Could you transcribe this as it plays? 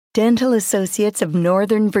Dental Associates of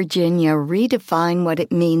Northern Virginia redefine what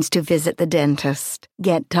it means to visit the dentist.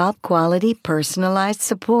 Get top-quality, personalized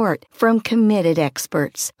support from committed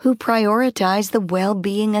experts who prioritize the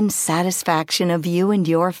well-being and satisfaction of you and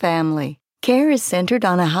your family. Care is centered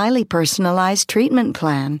on a highly personalized treatment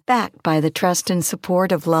plan backed by the trust and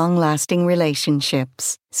support of long-lasting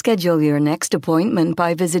relationships. Schedule your next appointment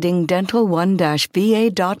by visiting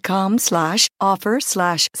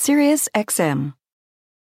dental1-va.com/offer/SiriusXM.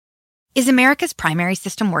 Is America's primary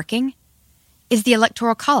system working? Is the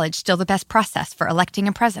Electoral College still the best process for electing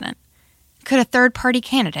a president? Could a third-party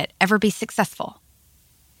candidate ever be successful?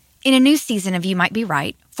 In a new season of You Might Be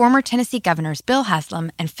Right, former Tennessee governors Bill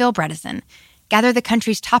Haslam and Phil Bredesen gather the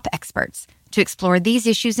country's top experts to explore these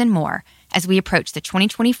issues and more as we approach the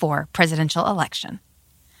 2024 presidential election.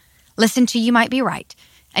 Listen to You Might Be Right,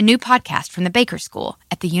 a new podcast from the Baker School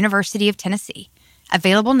at the University of Tennessee,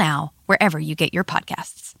 available now wherever you get your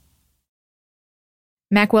podcasts.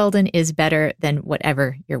 Mack Weldon is better than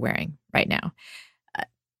whatever you're wearing right now.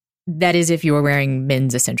 That is if you're wearing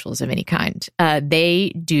men's essentials of any kind. They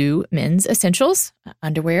do men's essentials,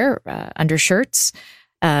 underwear, undershirts,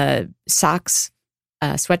 socks,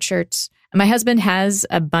 sweatshirts. My husband has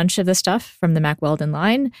a bunch of the stuff from the Mack Weldon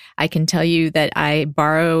line. I can tell you that I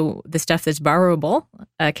borrow the stuff that's borrowable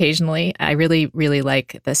occasionally. I really, really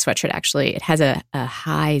like the sweatshirt, actually. It has a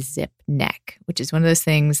high zip neck, which is one of those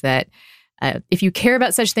things that if you care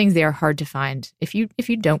about such things, they are hard to find. If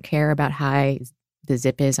you don't care about how the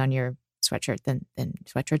zip is on your sweatshirt, then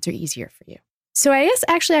sweatshirts are easier for you. So I guess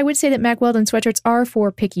actually I would say that Mack Weldon sweatshirts are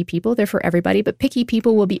for picky people. They're for everybody, but picky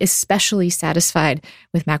people will be especially satisfied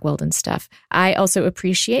with Mack Weldon stuff. I also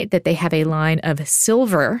appreciate that they have a line of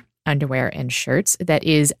silver underwear and shirts that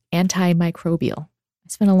is antimicrobial. I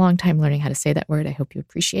spent a long time learning how to say that word. I hope you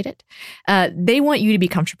appreciate it. They want you to be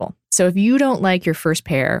comfortable. So if you don't like your first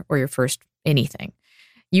pair or your first anything,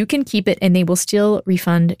 you can keep it and they will still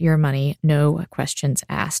refund your money, no questions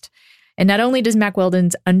asked. And not only does Mack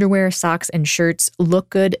Weldon's underwear, socks, and shirts look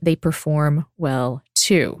good, they perform well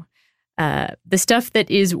too. The stuff that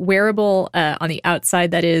is wearable on the outside,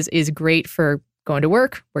 that is great for going to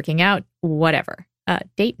work, working out, whatever.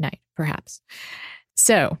 Date night, perhaps.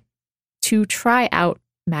 So to try out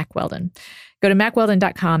Mack Weldon, go to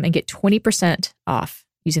mackweldon.com and get 20% off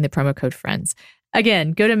using the promo code FRIENDS.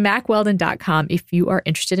 Again, go to mackweldon.com if you are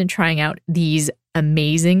interested in trying out these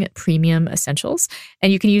amazing premium essentials.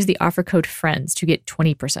 And you can use the offer code FRIENDS to get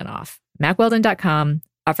 20% off. mackweldon.com,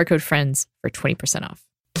 offer code FRIENDS for 20% off.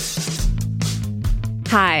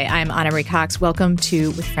 Hi, I'm Anna Marie Cox. Welcome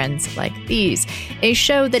to With Friends Like These, a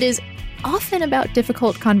show that is often about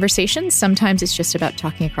difficult conversations. Sometimes it's just about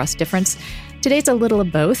talking across difference. Today's a little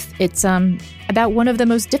of both. It's about one of the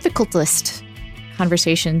most difficultest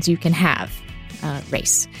conversations you can have.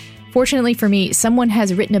 Race. Fortunately for me, someone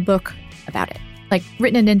has written a book about it, like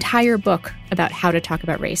written an entire book about how to talk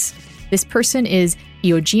about race. This person is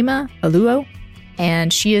Ijeoma Oluo,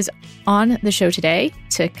 and she is on the show today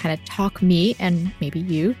to kind of talk me and maybe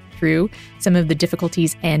you through some of the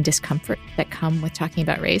difficulties and discomfort that come with talking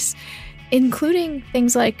about race, including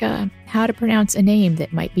things like how to pronounce a name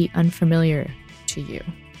that might be unfamiliar to you.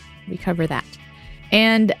 We cover that.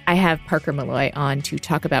 And I have Parker Malloy on to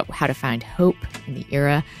talk about how to find hope in the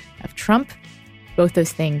era of Trump. Both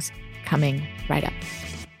those things coming right up.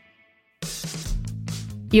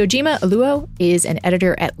 Ijeoma Oluo is an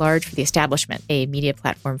editor-at-large for The Establishment, a media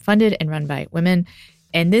platform funded and run by women.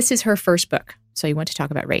 And this is her first book, So You Want to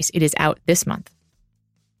Talk About Race. It is out this month.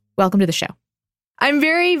 Welcome to the show. I'm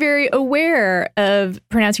very, very aware of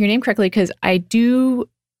pronouncing your name correctly because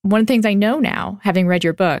one of the things I know now, having read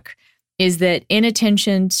your book, is that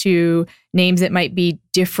inattention to names that might be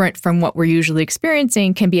different from what we're usually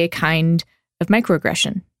experiencing can be a kind of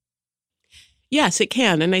microaggression. Yes, it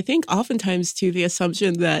can. And I think oftentimes, too, the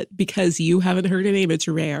assumption that because you haven't heard a name, it's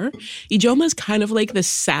rare. Ijeoma is kind of like the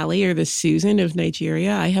Sally or the Susan of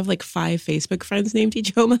Nigeria. I have like 5 Facebook friends named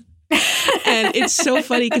Ijeoma. And it's so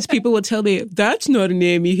funny because people will tell me, that's not a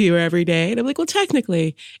name you hear every day. And I'm like, well,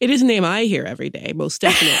 technically, it is a name I hear every day, most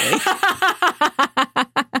definitely.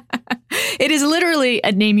 It is literally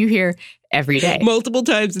a name you hear every day. Multiple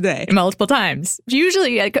times a day. Multiple times.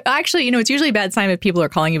 Usually, actually, it's usually a bad sign if people are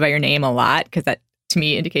calling you by your name a lot, because that, to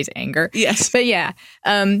me, indicates anger. Yes. But yeah.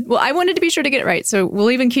 Well, I wanted to be sure to get it right. So we'll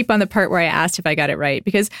even keep on the part where I asked if I got it right,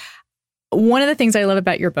 because one of the things I love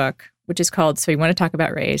about your book, which is called So You Want to Talk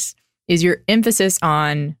About Race, is your emphasis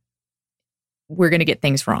on we're going to get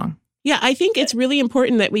things wrong. Yeah, I think it's really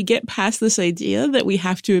important that we get past this idea that we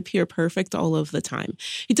have to appear perfect all of the time.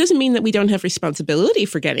 It doesn't mean that we don't have responsibility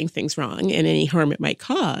for getting things wrong and any harm it might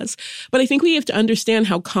cause. But I think we have to understand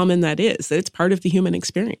how common that is, that it's part of the human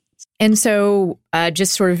experience. And so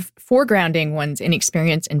just sort of foregrounding one's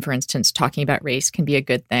inexperience and, for instance, talking about race can be a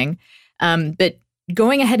good thing. But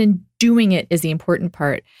going ahead and doing it is the important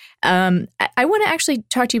part. I want to actually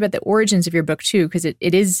talk to you about the origins of your book, too, because it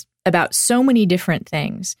is about so many different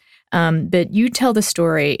things. But you tell the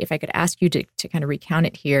story, if I could ask you to kind of recount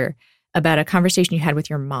it here, about a conversation you had with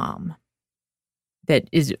your mom that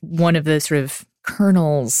is one of the sort of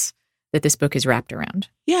kernels that this book is wrapped around.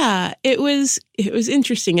 Yeah, it was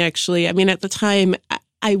interesting, actually. I mean, at the time,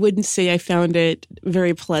 I wouldn't say I found it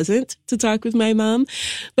very pleasant to talk with my mom,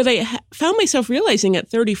 but I found myself realizing at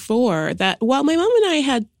 34 that while my mom and I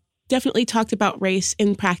had definitely talked about race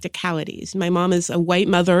in practicalities, my mom is a white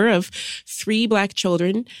mother of 3 Black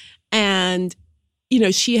children, and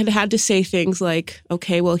she had to say things like,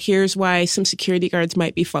 okay, well, here's why some security guards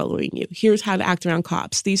might be following you. Here's how to act around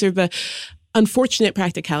cops. These are the unfortunate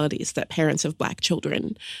practicalities that parents of Black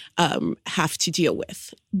children have to deal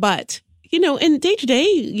with. But in day-to-day,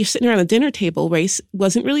 you're sitting around a dinner table, race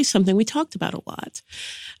wasn't really something we talked about a lot.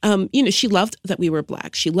 She loved that we were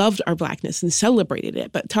Black. She loved our Blackness and celebrated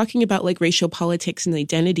it. But talking about like racial politics and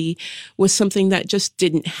identity was something that just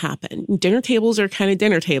didn't happen. Dinner tables are kind of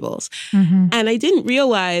dinner tables. Mm-hmm. And I didn't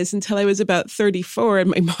realize until I was about 34 and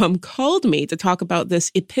my mom called me to talk about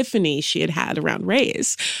this epiphany she had around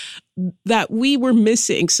race, that we were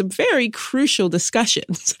missing some very crucial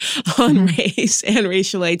discussions on race and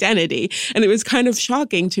racial identity. And it was kind of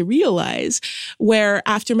shocking to realize where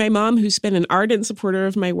after my mom, who's been an ardent supporter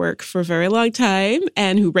of my work for a very long time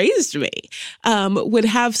and who raised me, would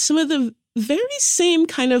have some of the very same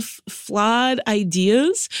kind of flawed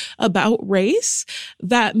ideas about race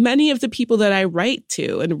that many of the people that I write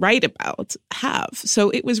to and write about have. So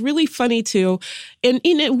it was really funny to, in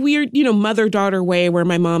a weird, mother-daughter way where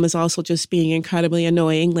my mom is also just being incredibly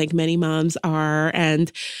annoying, like many moms are, and,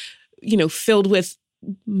 filled with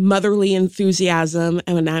motherly enthusiasm.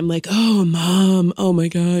 And I'm like, oh, Mom, oh my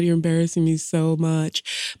God, you're embarrassing me so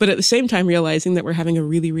much. But at the same time, realizing that we're having a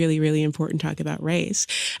really, really, really important talk about race.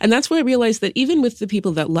 And that's why I realized that even with the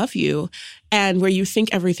people that love you and where you think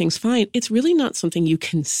everything's fine, it's really not something you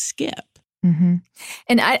can skip. Mm-hmm.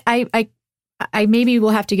 And I maybe will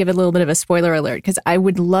have to give a little bit of a spoiler alert, because I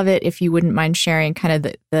would love it if you wouldn't mind sharing kind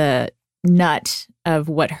of the nut of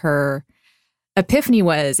what her epiphany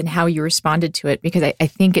was and how you responded to it, because I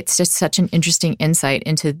think it's just such an interesting insight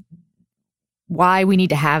into why we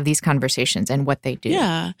need to have these conversations and what they do.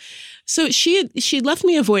 Yeah. So she left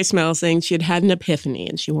me a voicemail saying she had an epiphany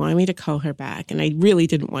and she wanted me to call her back. And I really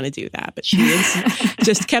didn't want to do that, but she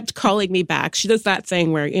just kept calling me back. She does that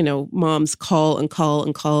thing where, moms call and call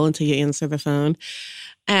and call until you answer the phone.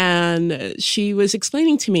 And she was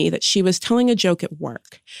explaining to me that she was telling a joke at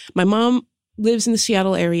work. My mom lives in the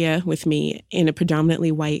Seattle area with me in a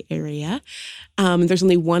predominantly white area. There's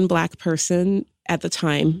only one Black person at the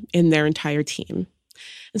time in their entire team.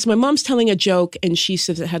 And so my mom's telling a joke and she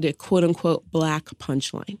says it had a quote unquote Black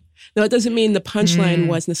punchline. Now, it doesn't mean the punchline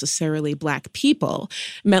was necessarily Black people.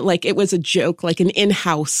 It meant like it was a joke, like an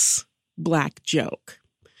in-house Black joke.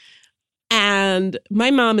 And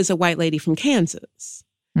my mom is a white lady from Kansas.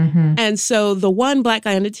 Mm-hmm. And so the one Black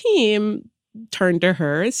guy on the team turned to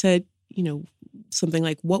her and said, something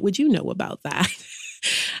like, what would you know about that?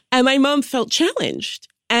 And my mom felt challenged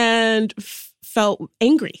and felt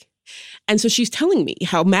angry. And so she's telling me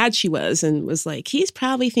how mad she was and was like, he's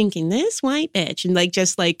probably thinking this white bitch. And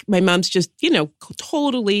just my mom's just,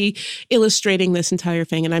 totally illustrating this entire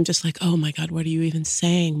thing. And I'm just like, oh my God, what are you even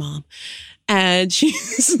saying, Mom? And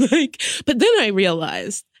she's like, but then I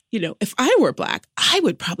realized, if I were Black, I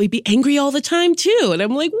would probably be angry all the time too. And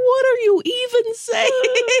I'm like, what are you even saying?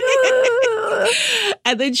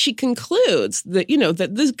 And then she concludes that,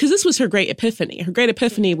 that because this was her great epiphany. Her great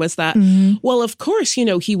epiphany was that, well, of course,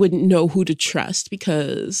 he wouldn't know who to trust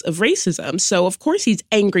because of racism. So of course he's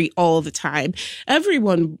angry all the time.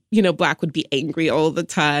 Everyone, Black would be angry all the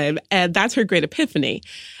time. And that's her great epiphany.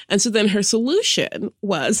 And so then her solution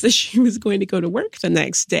was that she was going to go to work the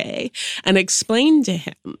next day and explain to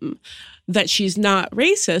him that she's not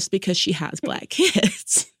racist because she has Black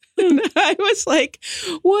kids. And I was like,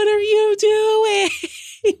 what are you doing?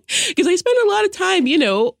 Because I spend a lot of time,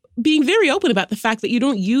 being very open about the fact that you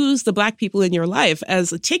don't use the Black people in your life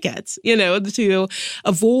as a ticket, to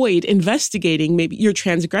avoid investigating maybe your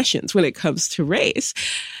transgressions when it comes to race.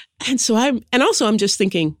 And so I'm just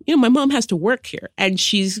thinking, my mom has to work here and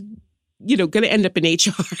she's, going to end up in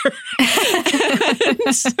HR.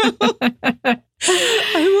 And so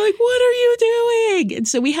I'm like, what are you doing? And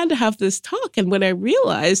so we had to have this talk. And what I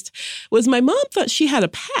realized was my mom thought she had a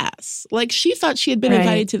pass. Like she thought she had been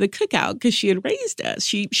invited to the cookout because she had raised us.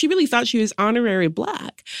 She really thought she was honorary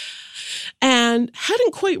Black. And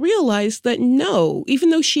hadn't quite realized that no, even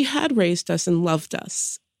though she had raised us and loved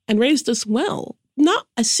us and raised us well, not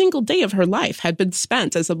a single day of her life had been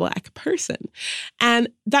spent as a Black person. And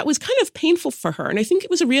that was kind of painful for her. And I think it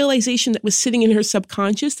was a realization that was sitting in her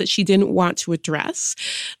subconscious that she didn't want to address,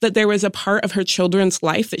 that there was a part of her children's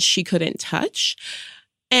life that she couldn't touch.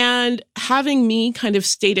 And having me kind of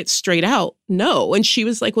state it straight out, no. And she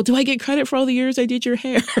was like, well, do I get credit for all the years I did your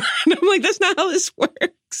hair? And I'm like, that's not how this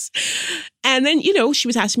works. And then, she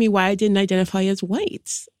was asking me why I didn't identify as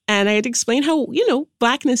white. And I had explained how,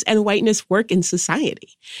 Blackness and whiteness work in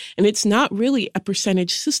society. And it's not really a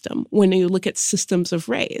percentage system when you look at systems of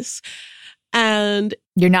race. And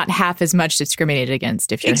you're not half as much discriminated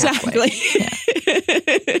against if you're exactly. halfway.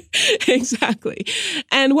 Yeah. Exactly.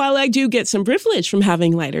 And while I do get some privilege from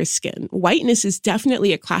having lighter skin, whiteness is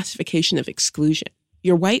definitely a classification of exclusion.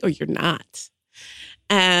 You're white or you're not.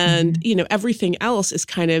 And, everything else is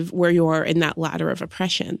kind of where you are in that ladder of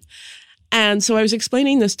oppression. And so I was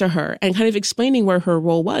explaining this to her and kind of explaining where her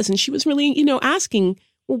role was. And she was really, asking,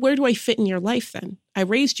 well, where do I fit in your life then? I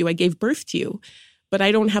raised you, I gave birth to you, but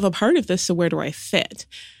I don't have a part of this, so where do I fit?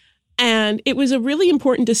 And it was a really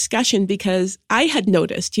important discussion because I had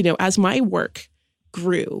noticed, as my work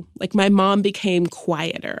grew, like my mom became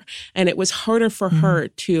quieter and it was harder for her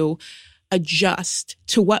to adjust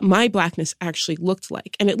to what my Blackness actually looked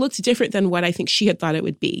like. And it looked different than what I think she had thought it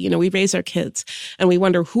would be. We raise our kids and we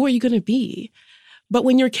wonder, who are you going to be? But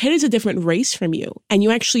when your kid is a different race from you and you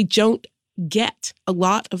actually don't get a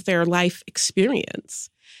lot of their life experience,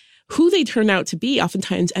 who they turn out to be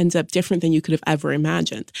oftentimes ends up different than you could have ever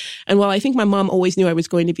imagined. And while I think my mom always knew I was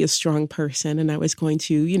going to be a strong person and I was going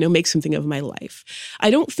to, make something of my life, I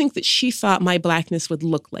don't think that she thought my Blackness would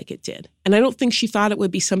look like it did. And I don't think she thought it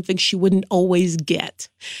would be something she wouldn't always get.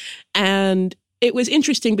 And it was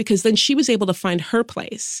interesting because then she was able to find her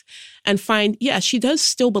place and find, she does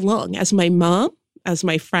still belong as my mom, as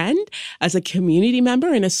my friend, as a community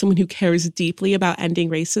member, and as someone who cares deeply about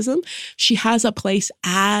ending racism. She has a place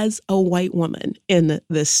as a white woman in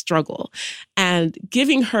this struggle. And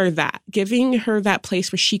giving her that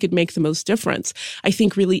place where she could make the most difference, I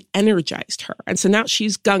think really energized her. And so now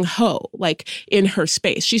she's gung-ho, like in her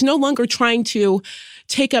space. She's no longer trying to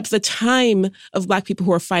take up the time of Black people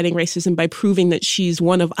who are fighting racism by proving that she's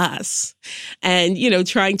one of us and,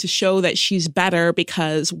 trying to show that she's better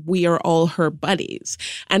because we are all her buddies.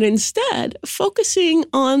 And instead, focusing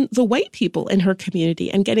on the white people in her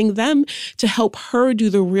community and getting them to help her do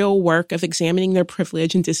the real work of examining their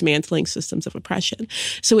privilege and dismantling systems of oppression.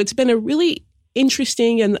 So it's been a really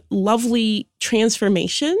interesting and lovely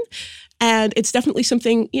transformation. And it's definitely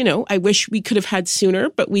something, I wish we could have had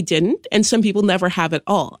sooner, but we didn't. And some people never have at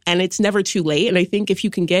all. And it's never too late. And I think if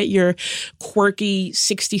you can get your quirky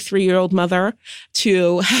 63-year-old mother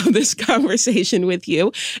to have this conversation with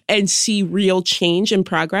you and see real change and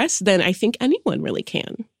progress, then I think anyone really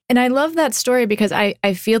can. And I love that story because I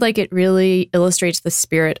feel like it really illustrates the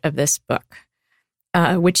spirit of this book,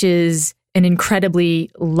 which is an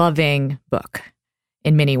incredibly loving book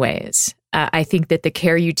in many ways. I think that the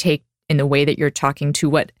care you take in the way that you're talking to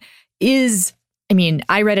what is,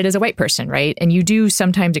 I read it as a white person, right? And you do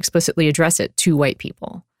sometimes explicitly address it to white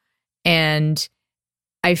people. And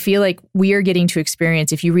I feel like we are getting to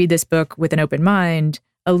experience, if you read this book with an open mind,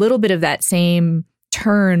 a little bit of that same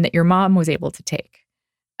turn that your mom was able to take,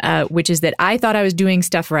 which is that I thought I was doing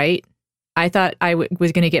stuff right. I thought I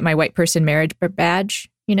was going to get my white person marriage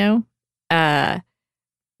badge, but I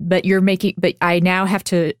now have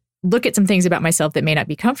to look at some things about myself that may not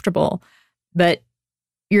be comfortable, but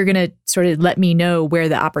you're going to sort of let me know where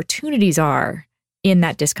the opportunities are in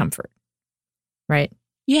that discomfort, right?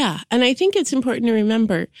 Yeah. And I think it's important to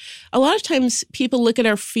remember, a lot of times people look at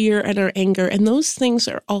our fear and our anger, and those things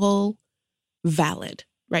are all valid,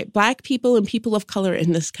 right? Black people and people of color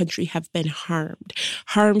in this country have been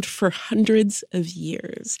harmed for hundreds of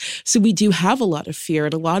years. So we do have a lot of fear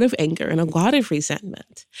and a lot of anger and a lot of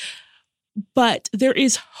resentment. But there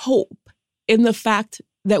is hope in the fact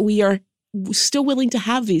that we are still willing to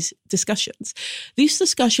have these discussions. These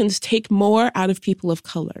discussions take more out of people of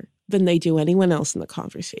color than they do anyone else in the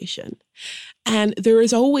conversation. And there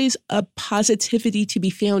is always a positivity to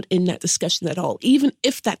be found in that discussion at all. Even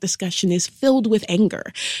if that discussion is filled with anger,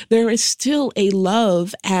 there is still a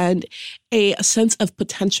love and a sense of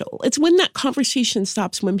potential. It's when that conversation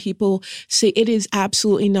stops, when people say it is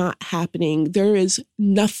absolutely not happening, there is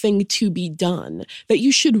nothing to be done, that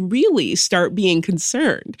you should really start being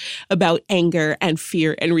concerned about anger and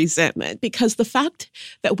fear and resentment. Because the fact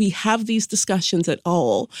that we have these discussions at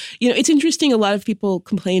all, it's interesting. A lot of people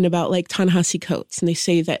complain about like Ta-Nehisi Coates, and they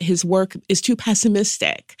say that his work is too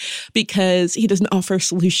pessimistic because he doesn't offer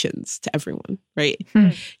solutions to everyone, right?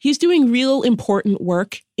 He's doing real important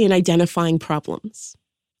work in identifying problems.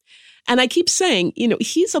 And I keep saying,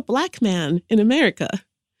 he's a Black man in America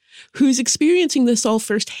who's experiencing this all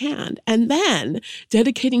firsthand and then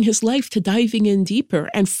dedicating his life to diving in deeper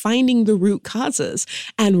and finding the root causes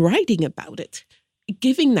and writing about it,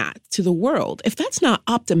 giving that to the world. If that's not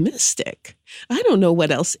optimistic, I don't know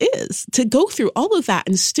what else is. To go through all of that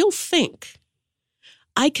and still think,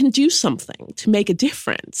 I can do something to make a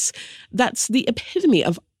difference. That's the epitome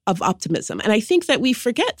of optimism. And I think that we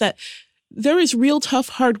forget that there is real tough,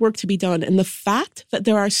 hard work to be done. And the fact that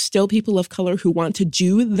there are still people of color who want to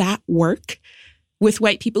do that work with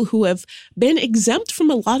white people who have been exempt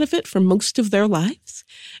from a lot of it for most of their lives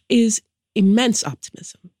is immense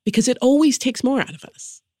optimism, because it always takes more out of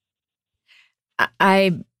us.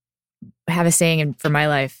 I have a saying for my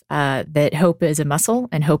life that hope is a muscle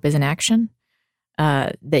and hope is an action.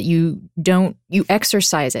 That you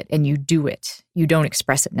exercise it and you do it. You don't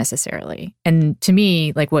express it necessarily. And to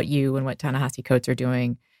me, like what you and what Ta-Nehisi Coates are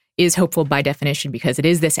doing is hopeful by definition, because it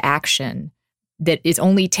is this action that is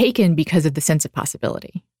only taken because of the sense of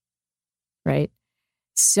possibility, right?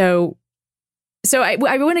 So I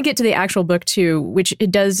want to get to the actual book too, which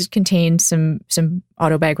it does contain some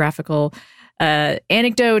autobiographical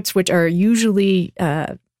anecdotes, which are usually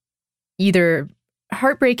either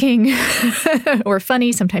heartbreaking or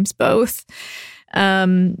funny, sometimes both.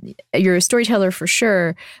 You're a storyteller for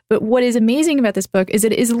sure. But what is amazing about this book is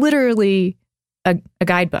it is literally a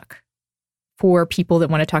guidebook for people that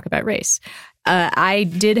want to talk about race. I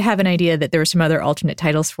did have an idea that there were some other alternate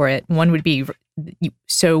titles for it. One would be,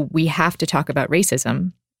 So We Have to Talk About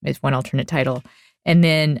Racism is one alternate title. And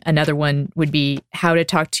then another one would be How to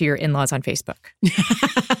Talk to Your In-Laws on Facebook.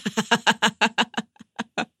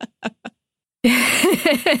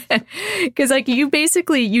 Because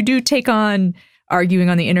you do take on arguing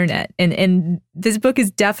on the internet. And this book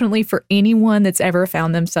is definitely for anyone that's ever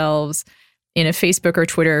found themselves in a Facebook or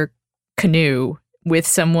Twitter canoe with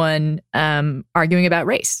someone arguing about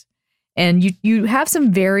race. And you have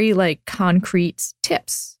some very concrete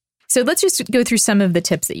tips. So let's just go through some of the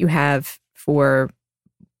tips that you have for,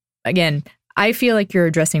 again, I feel like you're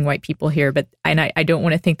addressing white people here, but I don't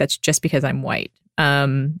want to think that's just because I'm white.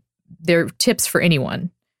 They're tips for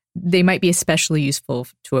anyone. They might be especially useful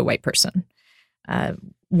to a white person.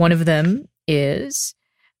 One of them is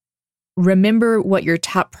remember what your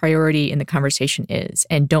top priority in the conversation is,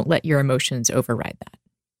 and don't let your emotions override that.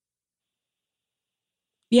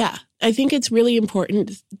 Yeah, I think it's really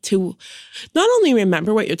important to not only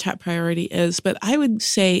remember what your top priority is, but I would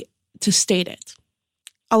say to state it.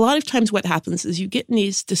 A lot of times what happens is you get in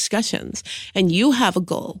these discussions and you have a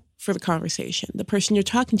goal for the conversation. The person you're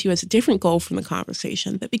talking to has a different goal from the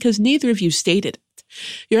conversation, but because neither of you stated it,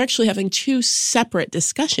 you're actually having two separate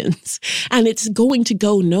discussions and it's going to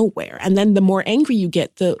go nowhere. And then the more angry you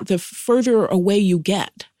get, the further away you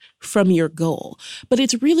get from your goal. But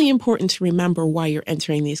it's really important to remember why you're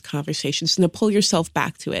entering these conversations and to pull yourself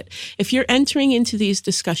back to it. If you're entering into these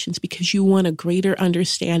discussions because you want a greater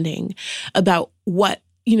understanding about what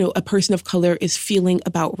a person of color is feeling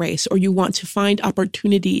about race, or you want to find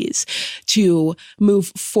opportunities to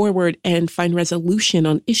move forward and find resolution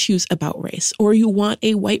on issues about race, or you want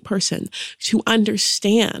a white person to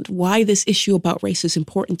understand why this issue about race is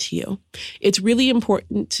important to you, it's really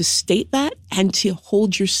important to state that and to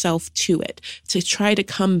hold yourself to it, to try to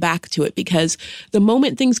come back to it, because the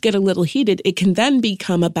moment things get a little heated, it can then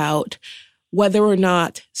become about whether or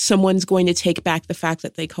not someone's going to take back the fact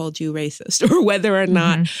that they called you racist, or whether or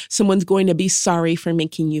not someone's going to be sorry for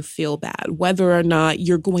making you feel bad, whether or not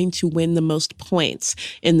you're going to win the most points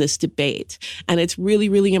in this debate. And it's really,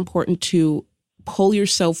 really important to pull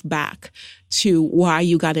yourself back to why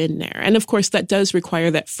you got in there. And of course, that does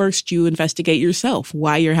require that first you investigate yourself,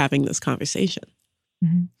 why you're having this conversation.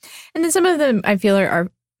 Mm-hmm. And then some of them I feel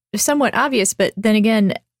are somewhat obvious, but then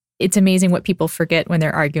again, it's amazing what people forget when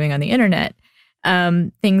they're arguing on the internet.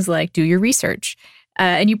 Things like do your research.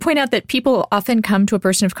 And you point out that people often come to a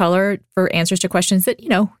person of color for answers to questions that,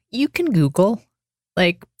 you can Google.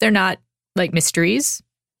 They're not like mysteries.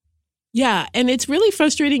 Yeah. And it's really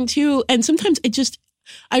frustrating too. And sometimes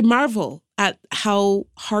I marvel at how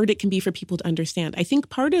hard it can be for people to understand. I think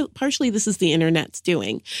partially this is the internet's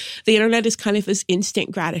doing. The internet is kind of this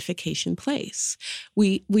instant gratification place.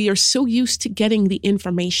 We are so used to getting the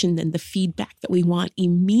information and the feedback that we want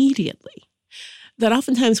immediately that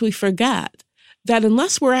oftentimes we forget that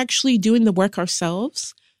unless we're actually doing the work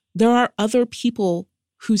ourselves, there are other people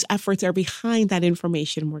whose efforts are behind that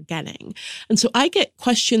information we're getting. And so I get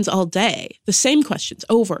questions all day, the same questions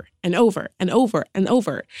over and over and over and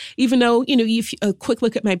over, even though, if a quick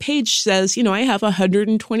look at my page says, I have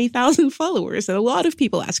 120,000 followers and a lot of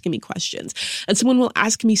people asking me questions. And someone will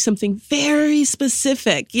ask me something very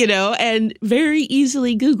specific, and very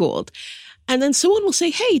easily Googled. And then someone will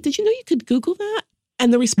say, hey, did you know you could Google that?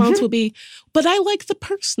 And the response will be, but I like the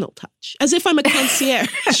personal touch, as if I'm a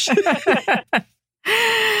concierge.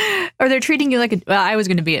 Or they're treating you like I was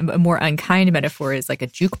going to be a more unkind metaphor is like a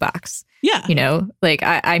jukebox. Yeah. Like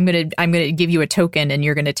I'm going to give you a token and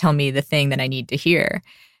you're going to tell me the thing that I need to hear.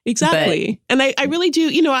 Exactly. And I really do,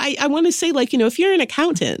 I want to say, if you're an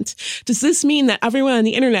accountant, does this mean that everyone on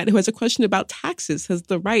the internet who has a question about taxes has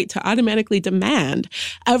the right to automatically demand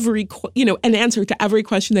an answer to every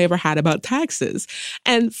question they ever had about taxes?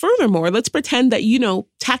 And furthermore, let's pretend that,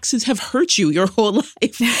 taxes have hurt you your whole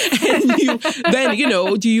life.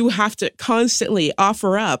 And do you have to constantly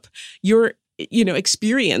offer up your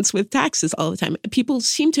experience with taxes all the time? People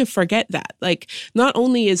seem to forget that. Like, not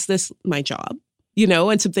only is this my job,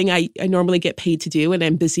 and something I normally get paid to do and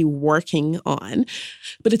I'm busy working on,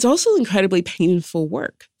 but it's also incredibly painful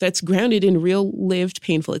work that's grounded in real lived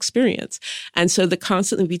painful experience. And so to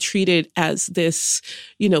constantly be treated as this,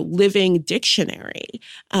 living dictionary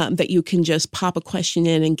that you can just pop a question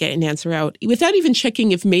in and get an answer out without even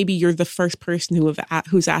checking if maybe you're the first person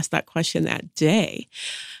who's asked that question that day.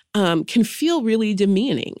 Can feel really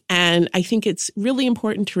demeaning. And I think it's really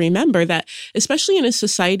important to remember that, especially in a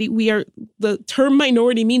society, the term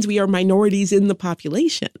minority means we are minorities in the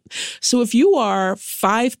population. So if you are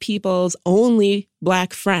 5 people's only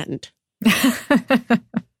Black friend, that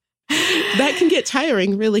can get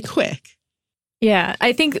tiring really quick. Yeah,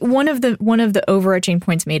 I think one of the overarching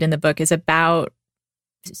points made in the book is about,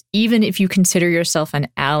 even if you consider yourself an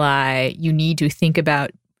ally, you need to think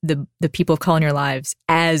about the people of color in your lives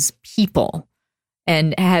as people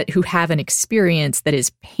and who have an experience that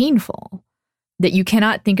is painful, that you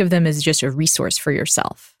cannot think of them as just a resource for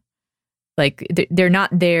yourself. Like they're not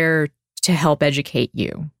there to help educate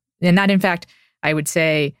you. And that, in fact, I would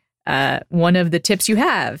say one of the tips you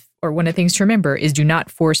have, or one of the things to remember, is do not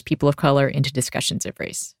force people of color into discussions of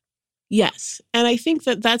race. Yes. And I think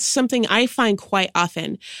that that's something I find quite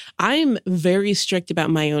often. I'm very strict about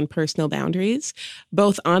my own personal boundaries,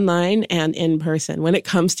 both online and in person, when it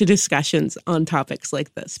comes to discussions on topics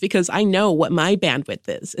like this, because I know what my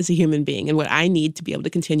bandwidth is as a human being and what I need to be able to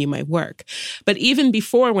continue my work. But even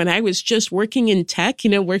before, when I was just working in tech,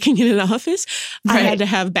 working in an office, right, I had to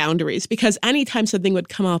have boundaries, because anytime something would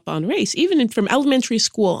come up on race, even from elementary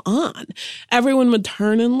school on, everyone would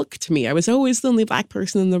turn and look to me. I was always the only Black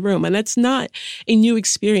person in the room. And that's not a new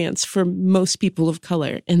experience for most people of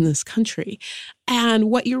color in this country. And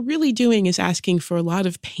what you're really doing is asking for a lot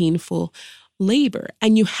of painful labor.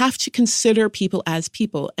 And you have to consider people as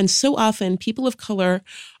people. And so often people of color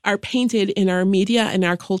are painted in our media and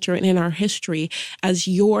our culture and in our history as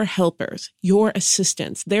your helpers, your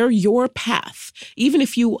assistants. They're your path. Even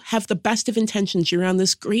if you have the best of intentions, you're on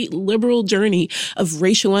this great liberal journey of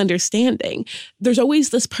racial understanding, there's always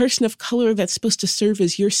this person of color that's supposed to serve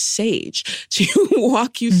as your sage to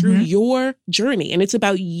walk you through your journey. And it's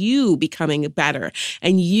about you becoming better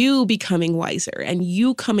and you becoming wiser and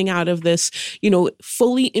you coming out of this,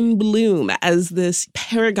 fully in bloom as this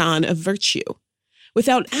paragon of virtue,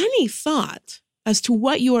 without any thought as to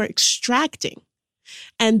what you are extracting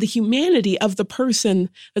and the humanity of the person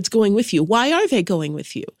that's going with you. Why are they going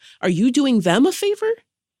with you? Are you doing them a favor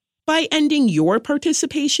by ending your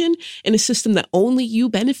participation in a system that only you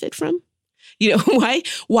benefit from? Why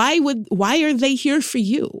are they here for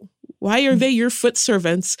you? Why are they your foot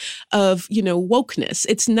servants of, wokeness?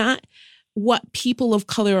 It's not what people of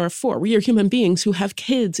color are for. We are human beings who have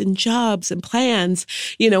kids and jobs and plans,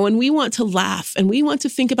 and we want to laugh and we want to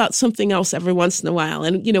think about something else every once in a while.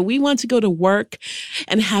 And, we want to go to work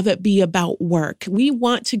and have it be about work. We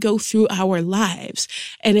want to go through our lives.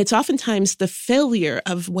 And it's oftentimes the failure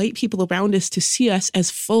of white people around us to see us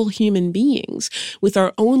as full human beings with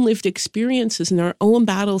our own lived experiences and our own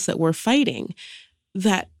battles that we're fighting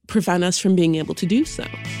that prevent us from being able to do so.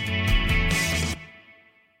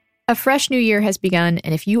 A fresh new year has begun,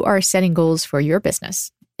 and if you are setting goals for your business,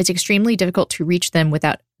 It's extremely difficult to reach them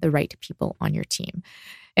without the right people on your team.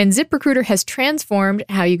 And ZipRecruiter has transformed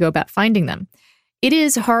how you go about finding them. It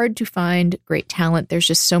is hard to find great talent. There's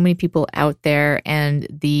just so many people out there, and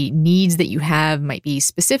the needs that you have might be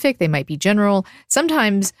specific. They might be general.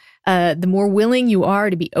 Sometimes the more willing you are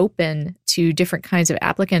to be open to different kinds of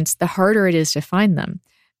applicants, the harder it is to find them.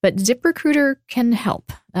 But ZipRecruiter can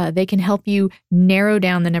help. They can help you narrow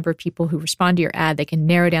down the number of people who respond to your ad. They can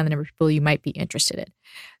narrow down the number of people you might be interested in.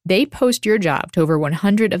 They post your job to over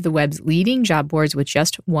 100 of the web's leading job boards with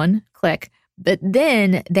just one click. But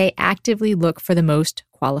then they actively look for the most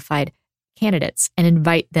qualified candidates and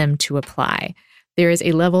invite them to apply. There is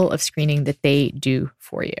a level of screening that they do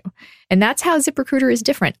for you. And that's how ZipRecruiter is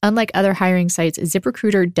different. Unlike other hiring sites,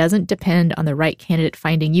 ZipRecruiter doesn't depend on the right candidate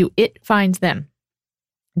finding you. It finds them.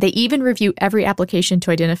 They even review every application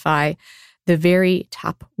to identify the very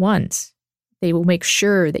top ones. They will make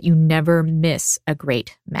sure that you never miss a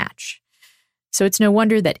great match. So it's no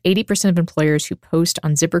wonder that 80% of employers who post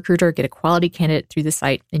on ZipRecruiter get a quality candidate through the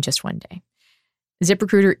site in just one day.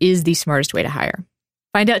 ZipRecruiter is the smartest way to hire.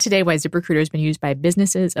 Find out today why ZipRecruiter has been used by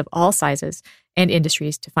businesses of all sizes and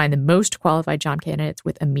industries to find the most qualified job candidates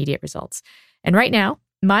with immediate results. And right now,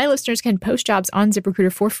 my listeners can post jobs on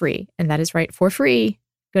ZipRecruiter for free. And that is right, for free.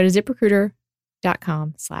 Go to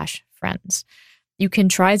ZipRecruiter.com/friends. You can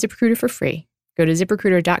try ZipRecruiter for free. Go to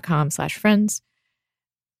ZipRecruiter.com/friends.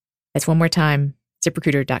 That's one more time,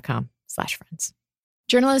 ZipRecruiter.com/friends.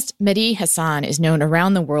 Journalist Mehdi Hasan is known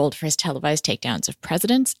around the world for his televised takedowns of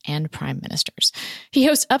presidents and prime ministers. He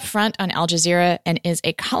hosts Upfront on Al Jazeera and is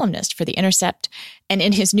a columnist for The Intercept. And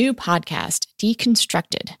in his new podcast,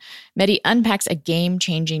 Deconstructed, Mehdi unpacks a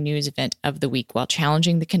game-changing news event of the week while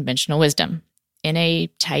challenging the conventional wisdom in a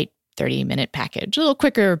tight 30-minute package, a little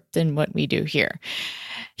quicker than what we do here.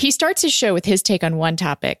 He starts his show with his take on one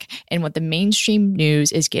topic and what the mainstream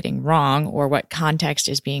news is getting wrong or what context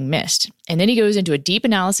is being missed. And then he goes into a deep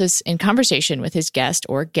analysis and conversation with his guest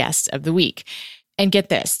or guests of the week. And get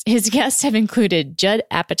this, his guests have included Judd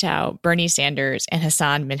Apatow, Bernie Sanders, and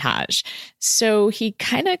Hassan Minhaj. So he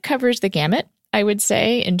kind of covers the gamut, I would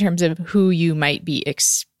say, in terms of who you might be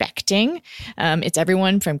expecting. It's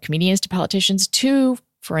everyone from comedians to politicians to,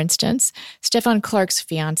 for instance, Stephon Clark's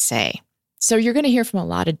fiancée. So you're going to hear from a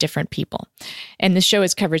lot of different people. And the show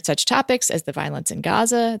has covered such topics as the violence in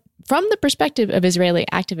Gaza from the perspective of Israeli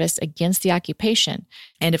activists against the occupation,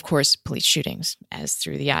 and of course, police shootings, as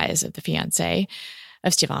through the eyes of the fiancée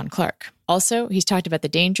of Stephon Clark. Also, he's talked about the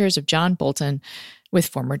dangers of John Bolton with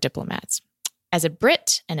former diplomats. As a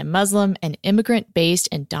Brit and a Muslim and immigrant based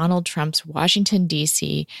in Donald Trump's Washington,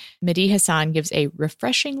 D.C., Mehdi Hasan gives a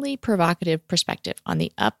refreshingly provocative perspective on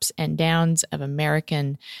the ups and downs of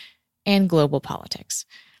American and global politics.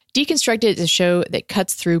 Deconstructed is a show that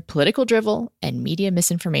cuts through political drivel and media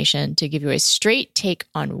misinformation to give you a straight take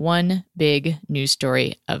on one big news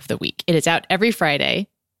story of the week. It is out every Friday,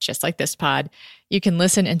 just like this pod. You can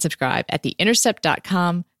listen and subscribe at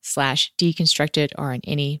theintercept.com/deconstructed or on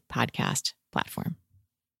any podcast platform.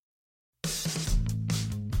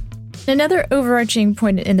 Another overarching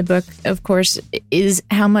point in the book, of course, is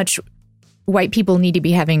how much white people need to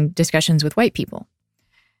be having discussions with white people.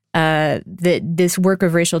 That this work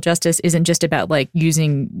of racial justice isn't just about like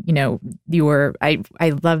using, your, I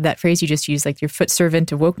love that phrase you just used, like your foot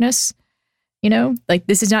servant of wokeness, like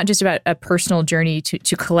this is not just about a personal journey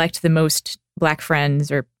to collect the most Black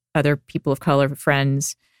friends or other people of color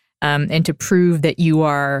friends, and to prove that you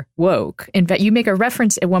are woke. In fact, you make a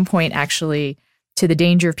reference at one point actually to the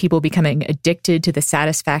danger of people becoming addicted to the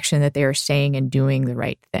satisfaction that they are saying and doing the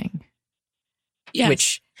right thing. Yes.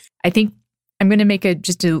 Which I think I'm going to make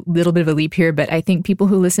just a little bit of a leap here, but I think people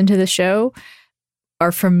who listen to the show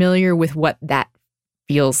are familiar with what that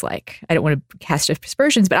feels like. I don't want to cast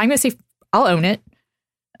aspersions, but I'm going to say I'll own it.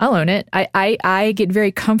 I get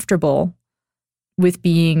very comfortable with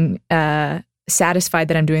being satisfied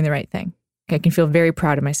that I'm doing the right thing. I can feel very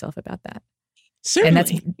proud of myself about that.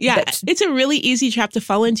 Certainly. It's a really easy trap to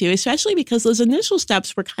fall into, especially because those initial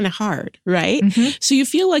steps were kind of hard, right? Mm-hmm. So you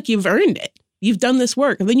feel like you've earned it. You've done this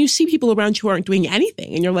work. And then you see people around you who aren't doing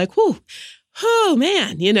anything. And you're like, whew, oh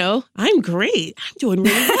man, I'm great. I'm doing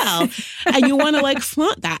really well. And you want to like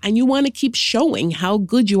flaunt that. And you want to keep showing how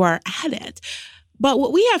good you are at it. But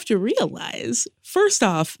what we have to realize, first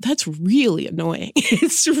off, that's really annoying.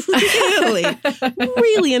 It's really,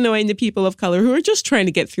 really annoying to people of color who are just trying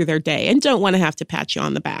to get through their day and don't want to have to pat you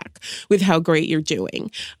on the back with how great you're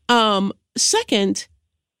doing. Second,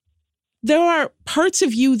 there are parts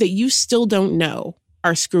of you that you still don't know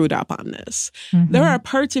are screwed up on this. Mm-hmm. There are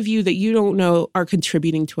parts of you that you don't know are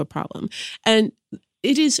contributing to a problem. And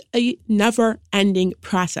it is a never-ending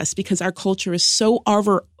process because our culture is so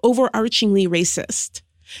overarchingly racist.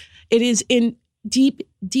 It is in deep,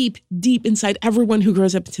 deep, deep inside everyone who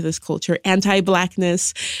grows up into this culture.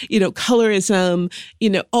 Anti-Blackness, colorism,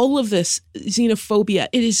 all of this xenophobia.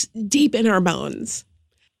 It is deep in our bones.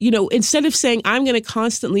 Instead of saying, I'm going to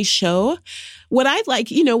constantly show, what I'd like,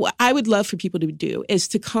 what I would love for people to do is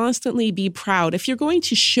to constantly be proud. If you're going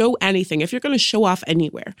to show anything, if you're going to show off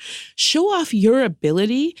anywhere, show off your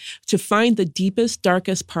ability to find the deepest,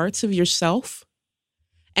 darkest parts of yourself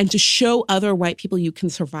and to show other white people you can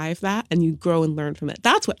survive that and you grow and learn from it.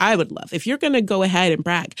 That's what I would love. If you're going to go ahead and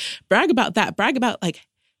brag about that. Brag about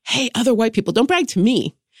hey, other white people, don't brag to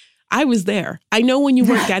me. I was there. I know when you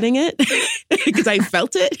weren't getting it because I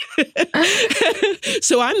felt it.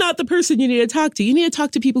 So I'm not the person you need to talk to. You need to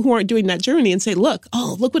talk to people who aren't doing that journey and say, look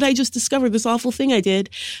what I just discovered, this awful thing I did.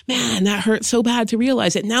 Man, that hurt so bad to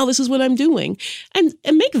realize it. Now this is what I'm doing. And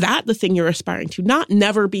make that the thing you're aspiring to, not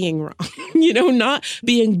never being wrong, not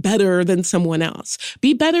being better than someone else.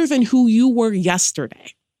 Be better than who you were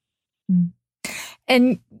yesterday.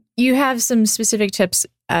 And you have some specific tips.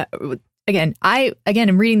 Again, I'm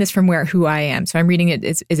reading this from who I am. So I'm reading it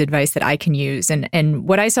as advice that I can use. And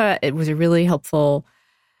what I saw, it was a really helpful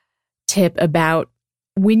tip about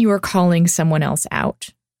when you are calling someone else out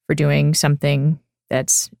for doing something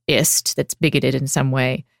that's bigoted in some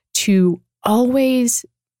way, to always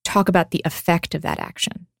talk about the effect of that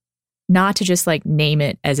action, not to just name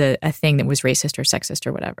it as a thing that was racist or sexist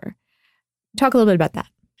or whatever. Talk a little bit about that.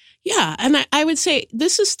 Yeah. And I would say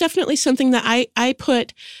this is definitely something that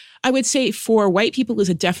I would say for white people is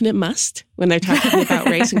a definite must when they're talking about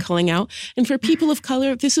race and calling out. And for people of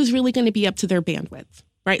color, this is really going to be up to their bandwidth,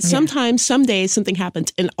 right? Yeah. Sometimes, some days something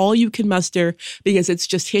happens and all you can muster because it's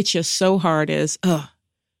just hit you so hard is,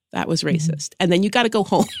 that was racist. Mm-hmm. And then you got to go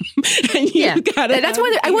home. And that's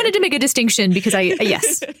why I wanted to make a distinction because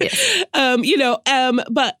yes.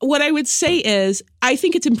 But what I would say is, I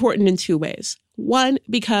think it's important in two ways. One,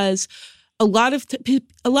 because a lot of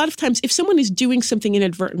times, if someone is doing something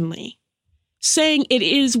inadvertently, saying it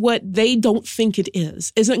is what they don't think it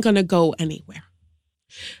is isn't going to go anywhere.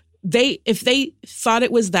 If they thought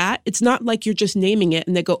it was that, it's not like you're just naming it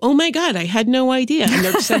and they go, oh my God, I had no idea. And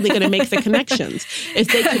they're suddenly going to make the connections. If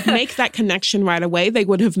they could make that connection right away, they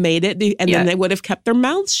would have made it then they would have kept their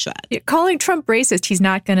mouths shut. Calling Trump racist, he's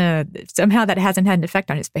not going to, somehow that hasn't had an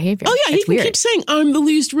effect on his behavior. Oh yeah, he can keep saying, I'm the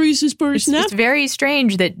least racist person ever. It's very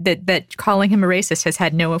strange that calling him a racist has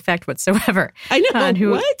had no effect whatsoever. I know, on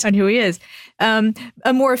who he is.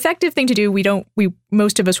 A more effective thing to do,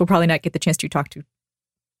 most of us will probably not get the chance to talk to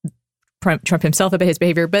Trump himself about his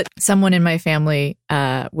behavior, but someone in my family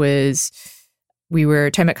we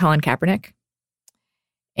were talking about Colin Kaepernick,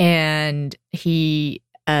 and he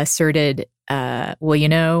asserted,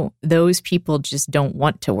 those people just don't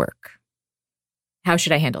want to work. How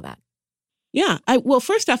should I handle that? Yeah.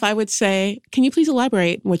 First off, I would say, can you please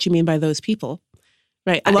elaborate what you mean by those people?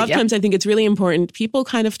 Right. A lot of times I think it's really important. People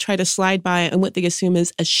kind of try to slide by and what they assume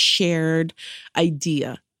is a shared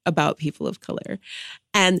idea about people of color.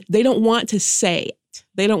 And they don't want to say it.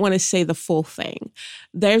 They don't want to say the full thing.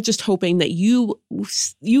 They're just hoping that you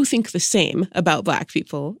think the same about Black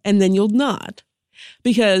people, and then you'll nod.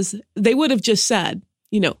 Because they would have just said,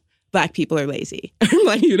 Black people are lazy.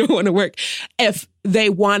 You don't want to work. If they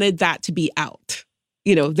wanted that to be out.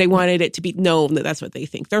 They wanted it to be known that that's what they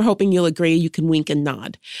think. They're hoping you'll agree, you can wink and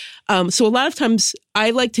nod. So a lot of times I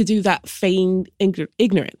like to do that feigned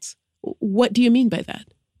ignorance. What do you mean by that?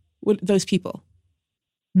 What those people?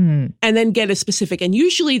 And then get a specific. And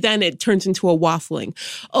usually then it turns into a waffling.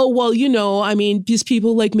 Oh, well, these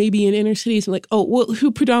people maybe in inner cities. I'm like, oh, well,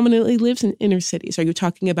 who predominantly lives in inner cities? Are you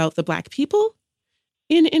talking about the Black people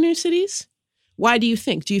in inner cities? Why do you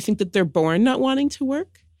think? Do you think that they're born not wanting to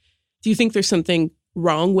work? Do you think there's something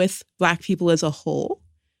wrong with Black people as a whole?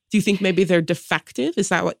 Do you think maybe they're defective? Is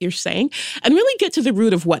that what you're saying? And really get to the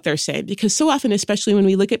root of what they're saying. Because so often, especially when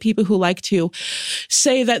we look at people who like to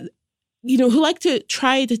say that, who like to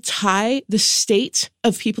try to tie the state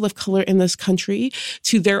of people of color in this country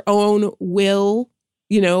to their own will,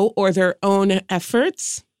 or their own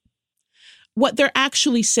efforts. What they're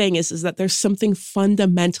actually saying is that there's something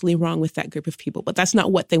fundamentally wrong with that group of people, but that's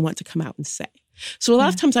not what they want to come out and say. So a lot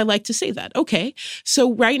of times I like to say that. Okay,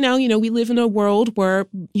 so right now, we live in a world where,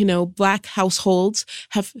 Black households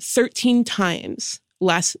have 13 times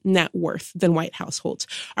less net worth than white households.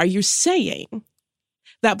 Are you saying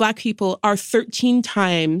that Black people are 13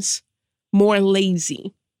 times more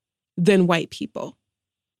lazy than white people?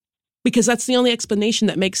 because that's the only explanation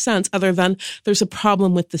that makes sense other than there's a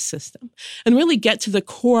problem with the system, and really get to the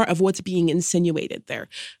core of what's being insinuated there.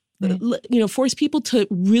 Force people to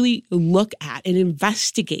really look at and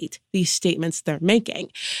investigate these statements they're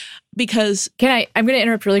making. Because I'm going to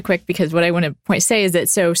interrupt really quick, because what I want to say is that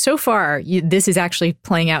so far, this is actually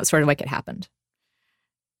playing out sort of like it happened.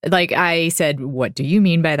 Like I said, what do you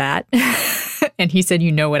mean by that? And he said,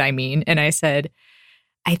 you know what I mean. And I said,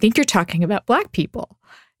 I think you're talking about Black people.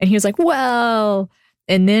 And he was like, well,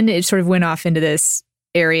 and then it sort of went off into this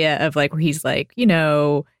area of like, where he's like,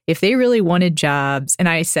 if they really wanted jobs. And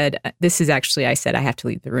I said, I said, I have to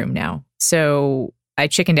leave the room now. So I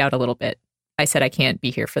chickened out a little bit. I said, I can't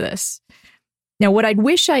be here for this. Now, what I'd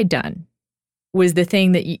wish I'd done was the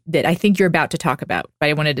thing that I think you're about to talk about, but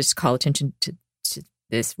I wanted to just call attention to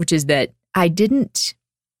this, which is that I didn't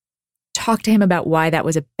talk to him about why that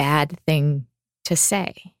was a bad thing to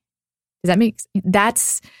say. Does that make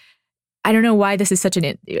sense? I don't know why this is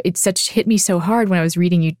hit me so hard when I was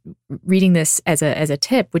reading this as a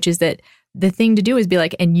tip, which is that the thing to do is be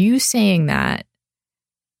like, and you saying that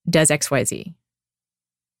does XYZ.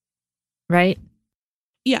 Right?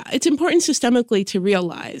 Yeah, it's important systemically to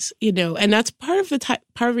realize, and that's part of the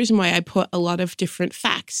reason why I put a lot of different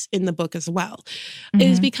facts in the book as well,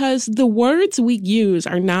 is because the words we use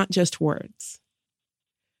are not just words.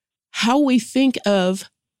 How we think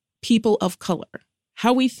of people of color,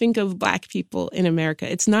 how we think of Black people in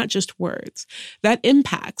America, it's not just words. That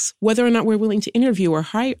impacts whether or not we're willing to interview or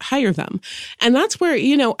hire them. And that's where,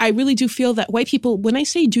 I really do feel that white people, when I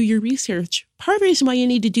say do your research, part of the reason why you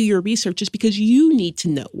need to do your research is because you need to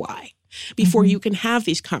know why before you can have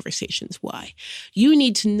these conversations. Why? You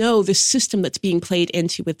need to know the system that's being played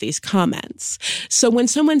into with these comments. So when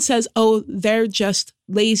someone says, oh, they're just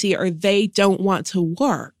lazy or they don't want to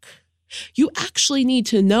work, you actually need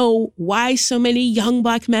to know why so many young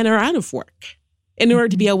Black men are out of work in order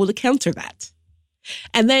to be able to counter that.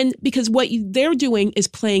 And then because what they're doing is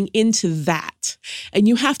playing into that. And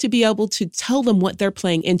you have to be able to tell them what they're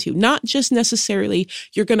playing into, not just necessarily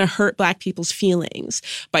you're going to hurt Black people's feelings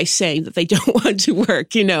by saying that they don't want to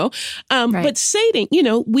work, right. But saying,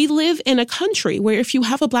 we live in a country where if you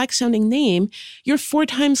have a Black sounding name, you're 4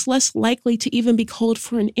 times less likely to even be called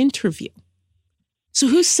for an interview. So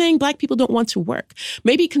who's saying Black people don't want to work?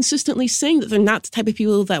 Maybe consistently saying that they're not the type of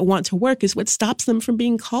people that want to work is what stops them from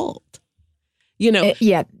being called.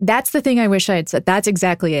 Yeah, that's the thing I wish I had said. That's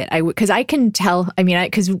exactly it. Because I can tell,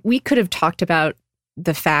 because we could have talked about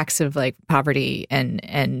the facts of like poverty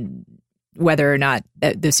and whether or not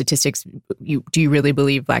the statistics, do you really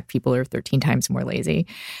believe Black people are 13 times more lazy?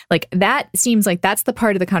 Like that seems like that's the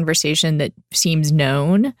part of the conversation that seems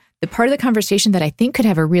known. The part of the conversation that I think could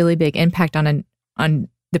have a really big impact on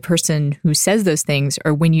the person who says those things,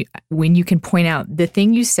 or when you can point out the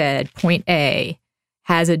thing you said, point A,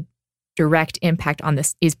 has a direct impact on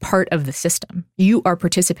this, is part of the system. You are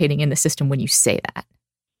participating in the system when you say that.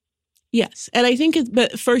 Yes. And I think,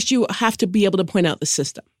 but first you have to be able to point out the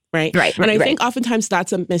system. Right. And I think oftentimes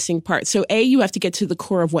that's a missing part. So A, you have to get to the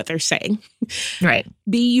core of what they're saying. Right.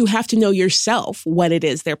 B, you have to know yourself what it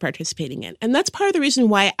is they're participating in. And that's part of the reason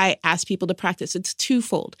why I ask people to practice. It's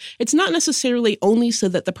twofold. It's not necessarily only so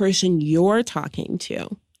that the person you're talking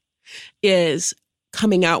to is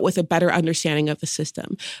coming out with a better understanding of the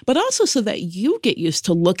system, but also so that you get used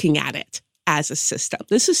to looking at it as a system.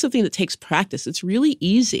 This is something that takes practice. It's really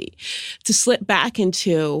easy to slip back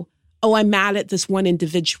into, oh, I'm mad at this one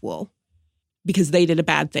individual because they did a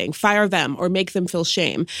bad thing. Fire them or make them feel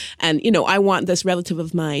shame. And, I want this relative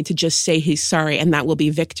of mine to just say he's sorry and that will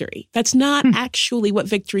be victory. That's not actually what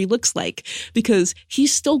victory looks like, because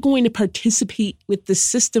he's still going to participate with the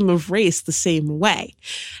system of race the same way.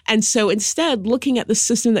 And so instead, looking at the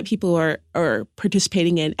system that people are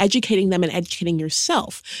participating in, educating them and educating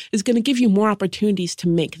yourself is going to give you more opportunities to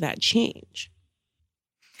make that change.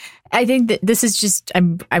 I think that this is just,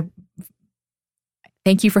 I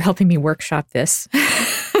thank you for helping me workshop this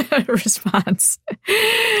response.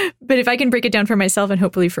 But if I can break it down for myself and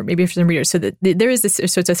hopefully for some readers, so that there is this,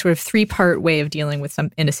 so it's a sort of 3-part way of dealing with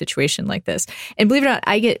in a situation like this. And believe it or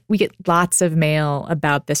not, we get lots of mail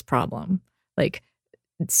about this problem. Like,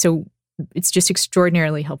 so it's just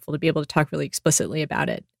extraordinarily helpful to be able to talk really explicitly about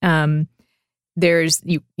it. There's,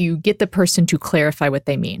 you get the person to clarify what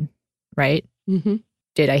they mean, right? Mm-hmm.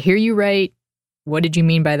 Did I hear you right? What did you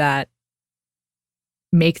mean by that?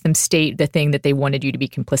 Make them state the thing that they wanted you to be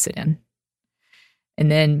complicit in.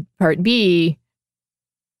 And then part B,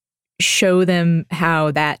 show them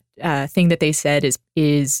how that thing that they said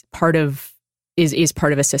is part of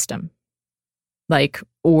a system, Like,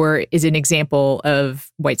 or is it an example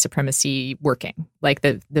of white supremacy working? Like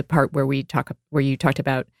the part where you talked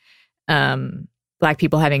about Black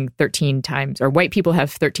people having 13 times, or white people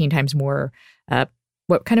have 13 times more.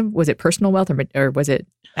 What kind of, was it personal wealth or was it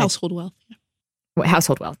household wealth? Yeah.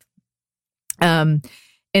 Household wealth. And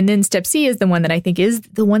then step C is the one that I think is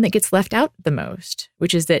the one that gets left out the most,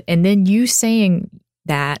 which is that, and then you saying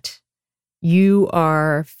that you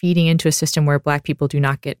are feeding into a system where Black people do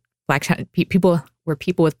not get people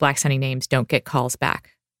with Black sounding names don't get calls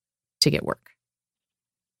back to get work.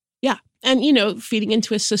 Yeah. And, feeding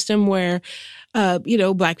into a system where,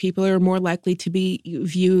 Black people are more likely to be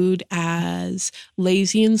viewed as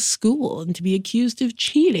lazy in school and to be accused of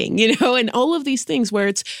cheating, and all of these things where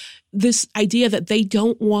it's this idea that they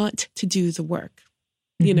don't want to do the work.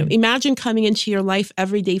 Mm-hmm. Imagine coming into your life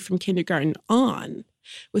every day from kindergarten on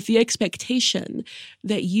with the expectation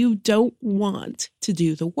that you don't want to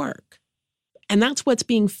do the work. And that's what's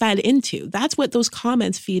being fed into. That's what those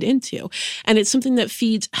comments feed into. And it's something that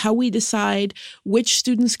feeds how we decide which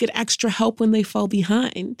students get extra help when they fall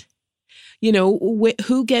behind.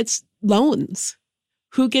 Who gets loans?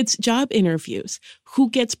 Who gets job interviews? Who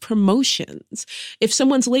gets promotions? If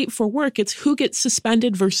someone's late for work, it's who gets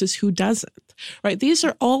suspended versus who doesn't, right? These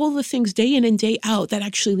are all the things day in and day out that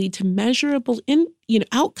actually lead to measurable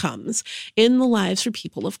outcomes in the lives for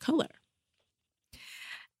people of color.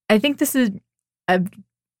 I think this is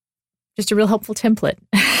just a real helpful template.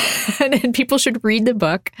 And people should read the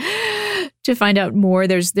book to find out more.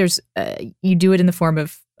 There's you do it in the form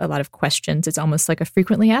of a lot of questions. It's almost like a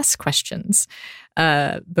frequently asked questions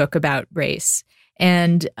book about race.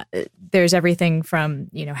 And there's everything from,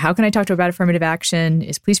 how can I talk to about affirmative action?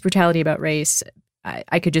 Is police brutality about race?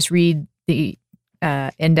 I could just read the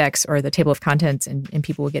index or the table of contents and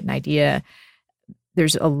people will get an idea.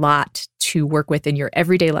 There's a lot to work with in your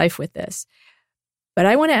everyday life with this. But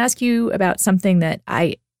I want to ask you about something that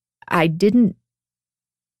I didn't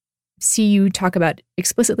see you talk about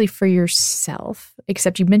explicitly for yourself,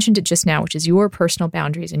 except you mentioned it just now, which is your personal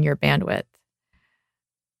boundaries and your bandwidth.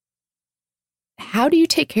 How do you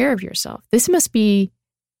take care of yourself? This must be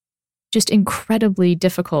just incredibly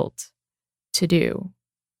difficult to do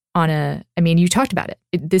you talked about it.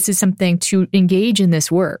 This is something to engage in this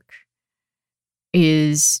work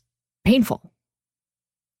is painful.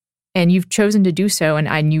 And you've chosen to do so,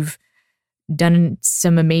 and you've done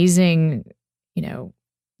some amazing,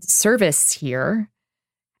 service here.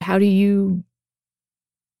 How do you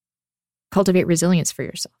cultivate resilience for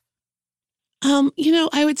yourself?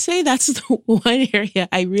 I would say that's the one area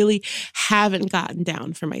I really haven't gotten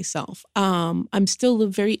down for myself. I'm still a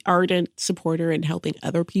very ardent supporter in helping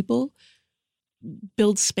other people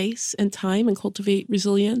build space and time and cultivate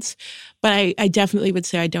resilience. But I definitely would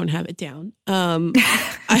say I don't have it down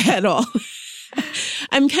at all.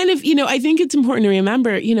 I'm kind of, I think it's important to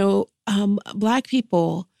remember, Black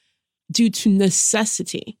people, due to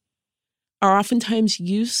necessity, are oftentimes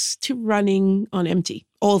used to running on empty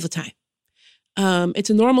all the time. It's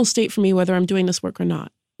a normal state for me, whether I'm doing this work or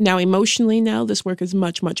not. Now, emotionally this work is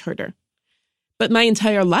much, much harder. But my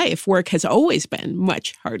entire life, work has always been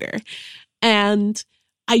much harder. And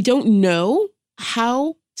I don't know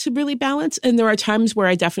how to really balance. And there are times where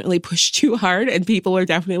I definitely push too hard and people are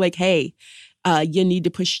definitely like, hey, you need to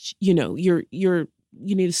push, you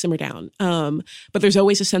need to simmer down. But there's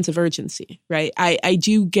always a sense of urgency, right? I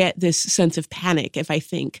do get this sense of panic if I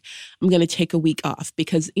think I'm going to take a week off,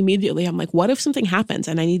 because immediately I'm like, what if something happens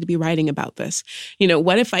and I need to be writing about this?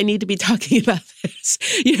 What if I need to be talking about this?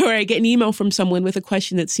 Or I get an email from someone with a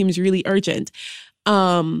question that seems really urgent.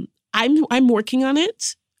 I'm working on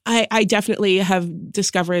it. I definitely have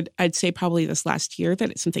discovered, I'd say probably this last year, that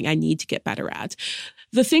it's something I need to get better at.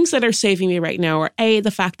 The things that are saving me right now are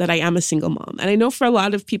the fact that I am a single mom. And I know for a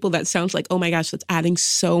lot of people that sounds like, oh my gosh, that's adding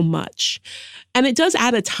so much. And it does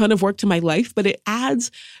add a ton of work to my life, but it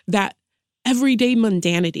adds that everyday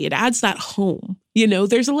mundanity. It adds that home.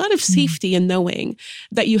 There's a lot of safety in knowing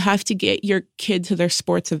that you have to get your kid to their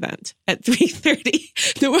sports event at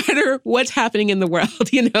 3:30, no matter what's happening in the world,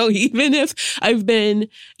 even if I've been,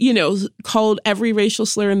 called every racial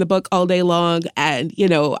slur in the book all day long. And,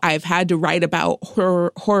 I've had to write about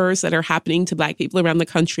horrors that are happening to Black people around the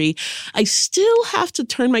country. I still have to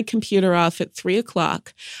turn my computer off at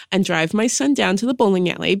 3:00 and drive my son down to the bowling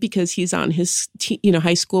alley because he's on his,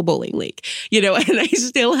 high school bowling league, and I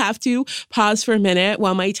still have to pause for a minute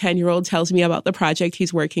while my 10-year-old tells me about the project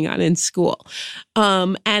he's working on in school.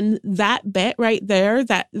 And that bit right there,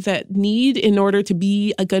 that need in order to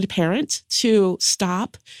be a good parent, to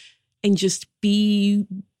stop and just be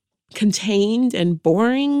contained and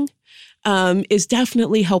boring, is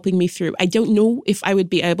definitely helping me through. I don't know if I would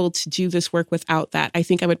be able to do this work without that. I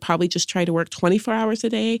think I would probably just try to work 24 hours a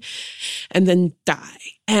day and then die.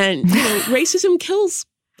 And racism kills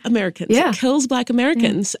Americans. Yeah. It kills Black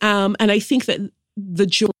Americans. And I think that the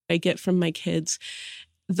joy I get from my kids,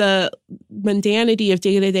 the mundanity of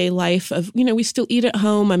day-to-day life of, we still eat at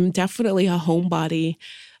home. I'm definitely a homebody.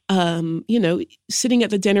 Sitting at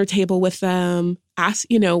the dinner table with them,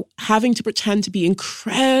 having to pretend to be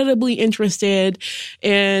incredibly interested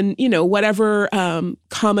in, whatever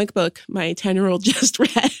comic book my 10-year-old just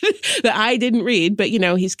read that I didn't read, but,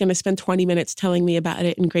 he's going to spend 20 minutes telling me about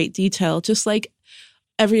it in great detail, just like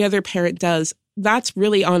every other parent does. That's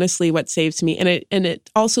really honestly what saves me. And it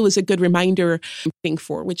also is a good reminder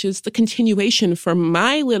which is the continuation for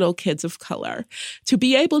my little kids of color to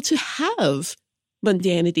be able to have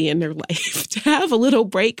mundanity in their life, to have a little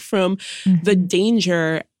break from the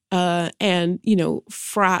danger and,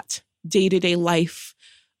 fraught day-to-day life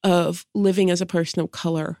of living as a person of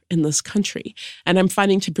color in this country. And I'm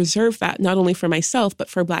fighting to preserve that, not only for myself, but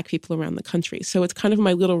for Black people around the country. So it's kind of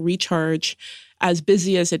my little recharge, as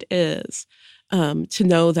busy as it is, to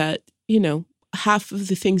know that, half of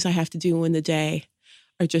the things I have to do in the day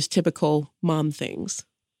are just typical mom things.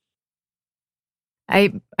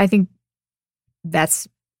 I think that's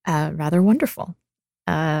rather wonderful.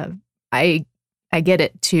 I get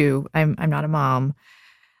it too. I'm not a mom,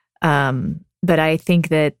 but I think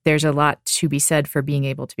that there's a lot to be said for being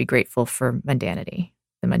able to be grateful for mundanity.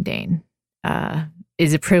 The mundane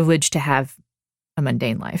is a privilege to have a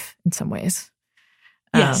mundane life in some ways.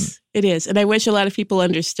 Yes, it is. And I wish a lot of people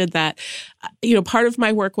understood that. Part of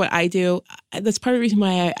my work, what I do, that's part of the reason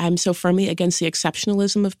why I'm so firmly against the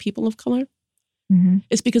exceptionalism of people of color.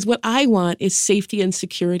 It's because what I want is safety and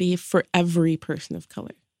security for every person of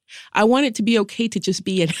color. I want it to be okay to just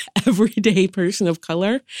be an everyday person of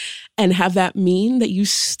color and have that mean that you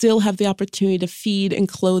still have the opportunity to feed and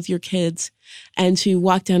clothe your kids and to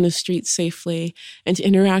walk down the street safely and to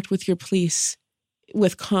interact with your police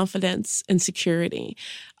with confidence and security.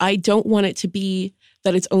 I don't want it to be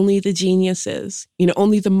that it's only the geniuses,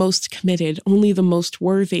 only the most committed, only the most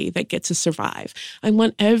worthy that get to survive. I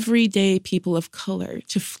want everyday people of color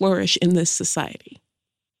to flourish in this society.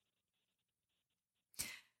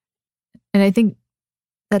 And I think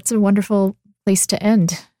that's a wonderful place to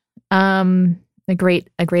end. A great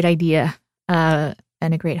idea and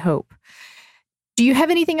a great hope. Do you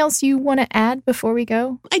have anything else you want to add before we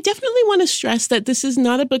go? I definitely want to stress that this is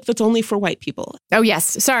not a book that's only for white people. Oh,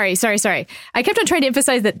 yes. Sorry. I kept on trying to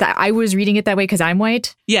emphasize that I was reading it that way because I'm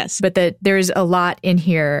white. Yes. But that there's a lot in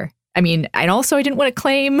here. I mean, and also I didn't want to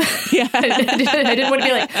claim. Yeah. I didn't want to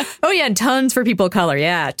be like, oh, yeah, and tons for people of color.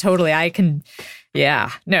 Yeah, totally. I can.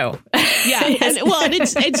 Yeah, no. Yeah. Yes. And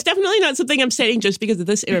it's definitely not something I'm saying just because of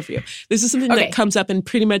this interview. This is something that comes up in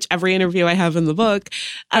pretty much every interview I have in the book,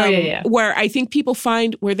 where I think people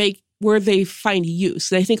find where they find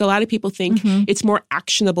use. And I think a lot of people think it's more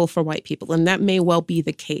actionable for white people, and that may well be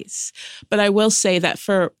the case. But I will say that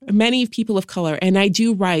for many people of color, and I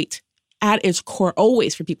do write at its core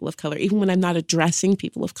always for people of color, even when I'm not addressing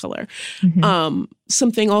people of color.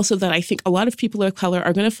 Something also that I think a lot of people of color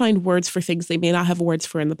are going to find words for things they may not have words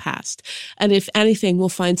for in the past. And if anything, we'll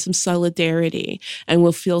find some solidarity and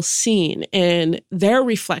we'll feel seen in their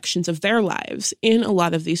reflections of their lives in a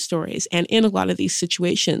lot of these stories and in a lot of these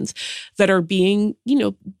situations that are being,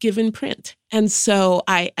 given print. And so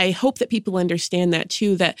I hope that people understand that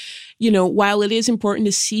too, that, while it is important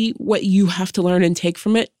to see what you have to learn and take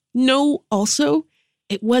from it, know also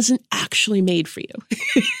it wasn't actually made for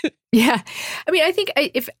you. Yeah. I mean, I think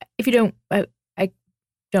if you don't, I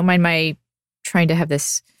don't mind my trying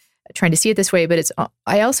to see it this way, but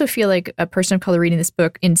I also feel like a person of color reading this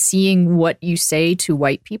book and seeing what you say to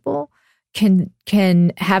white people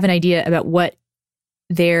can have an idea about what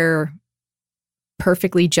they're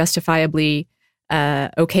perfectly justifiably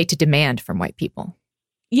okay to demand from white people.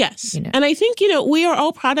 Yes. And I think, we are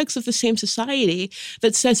all products of the same society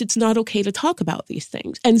that says it's not okay to talk about these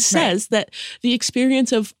things and says that the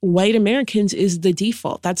experience of white Americans is the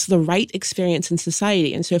default. That's the right experience in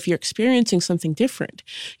society. And so if you're experiencing something different,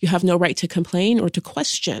 you have no right to complain or to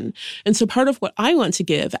question. And so part of what I want to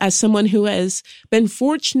give as someone who has been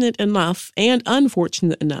fortunate enough and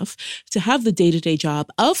unfortunate enough to have the day-to-day job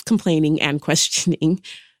of complaining and questioning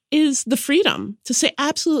is the freedom to say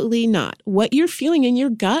absolutely not. What you're feeling in your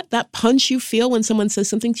gut, that punch you feel when someone says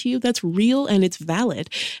something to you, that's real and it's valid.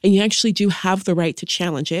 And you actually do have the right to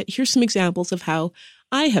challenge it. Here's some examples of how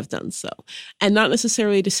I have done so. And not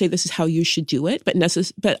necessarily to say this is how you should do it,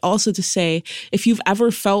 but also to say, if you've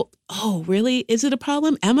ever felt, oh, really? Is it a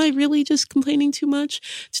problem? Am I really just complaining too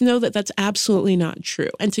much? To know that that's absolutely not true.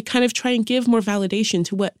 And to kind of try and give more validation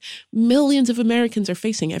to what millions of Americans are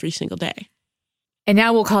facing every single day. And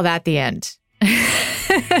now we'll call that the end.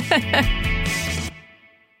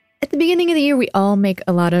 At the beginning of the year, we all make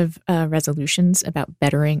a lot of resolutions about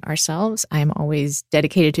bettering ourselves. I'm always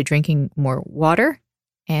dedicated to drinking more water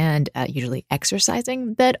and usually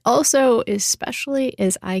exercising. But also, especially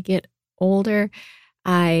as I get older,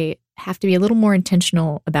 I have to be a little more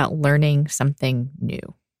intentional about learning something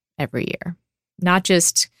new every year. Not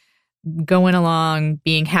just going along,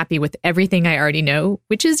 being happy with everything I already know,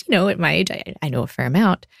 which is, at my age, I know a fair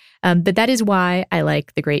amount. But that is why I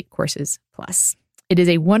like the Great Courses Plus. It is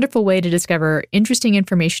a wonderful way to discover interesting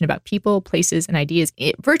information about people, places, and ideas.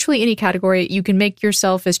 Virtually any category, you can make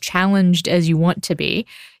yourself as challenged as you want to be.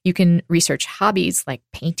 You can research hobbies like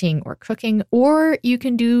painting or cooking, or you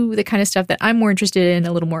can do the kind of stuff that I'm more interested in,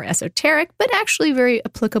 a little more esoteric, but actually very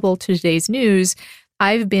applicable to today's news.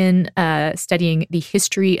 I've been studying the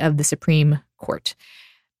history of the Supreme Court.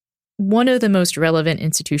 One of the most relevant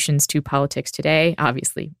institutions to politics today,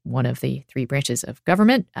 obviously one of the three branches of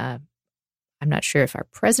government. I'm not sure if our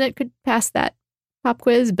president could pass that pop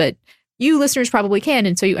quiz, but you listeners probably can,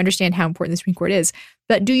 and so you understand how important the Supreme Court is.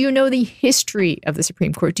 But do you know the history of the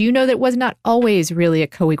Supreme Court? Do you know that it was not always really a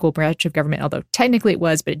co-equal branch of government, although technically it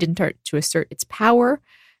was, but it didn't start to assert its power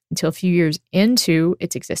until a few years into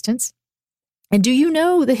its existence? And do you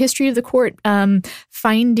know the history of the court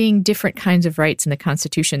finding different kinds of rights in the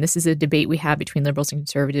Constitution? This is a debate we have between liberals and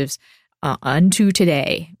conservatives unto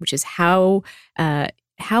today, which is how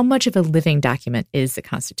much of a living document is the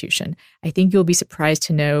Constitution. I think you'll be surprised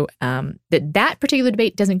to know that particular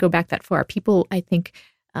debate doesn't go back that far. People, I think,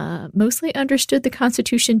 mostly understood the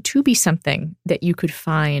Constitution to be something that you could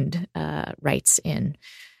find rights in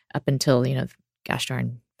up until, gosh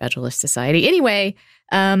darn Federalist Society. Anyway,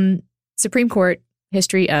 Supreme Court,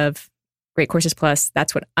 history of Great Courses Plus,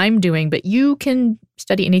 that's what I'm doing. But you can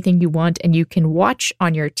study anything you want, and you can watch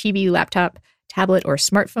on your TV, laptop, tablet, or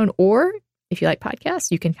smartphone, or if you like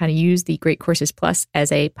podcasts, you can kind of use the Great Courses Plus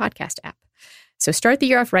as a podcast app. So start the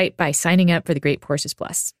year off right by signing up for the Great Courses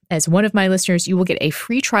Plus. As one of my listeners, you will get a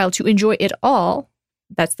free trial to enjoy it all.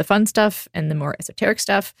 That's the fun stuff and the more esoteric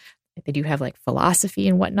stuff. They do have like philosophy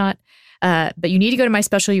and whatnot. But you need to go to my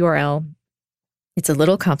special URL. It's a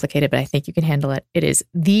little complicated, but I think you can handle it. It is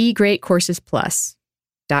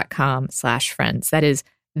thegreatcoursesplus.com/friends. That is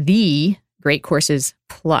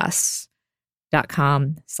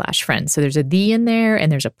thegreatcoursesplus.com/friends. So there's a the in there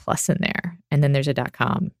and there's a plus in there. And then there's a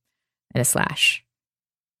 .com and a slash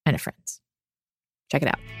and a friends. Check it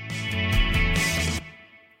out.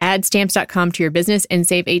 Add Stamps.com to your business and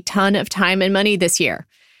save a ton of time and money this year.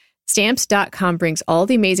 Stamps.com brings all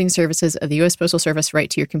the amazing services of the U.S. Postal Service right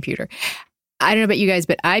to your computer. I don't know about you guys,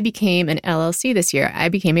 but I became an LLC this year. I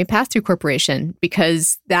became a pass-through corporation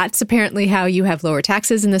because that's apparently how you have lower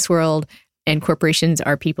taxes in this world, and corporations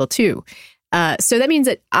are people too. So that means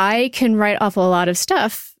that I can write off a lot of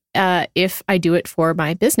stuff if I do it for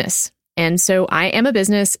my business. And so I am a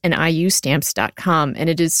business and I use Stamps.com. And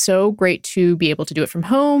it is so great to be able to do it from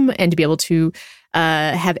home and to be able to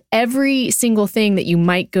have every single thing that you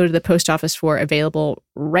might go to the post office for available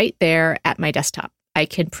right there at my desktop. I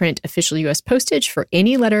can print official U.S. postage for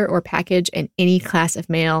any letter or package and any class of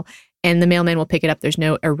mail, and the mailman will pick it up. There's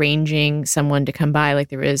no arranging someone to come by like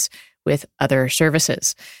there is with other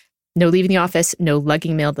services. No leaving the office, no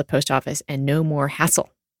lugging mail to the post office, and no more hassle.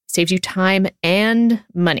 Saves you time and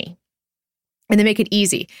money. And they make it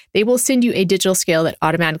easy. They will send you a digital scale that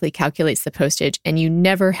automatically calculates the postage, and you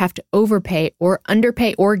never have to overpay or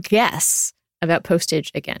underpay or guess about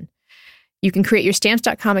postage again. You can create your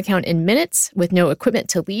Stamps.com account in minutes with no equipment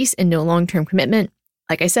to lease and no long-term commitment.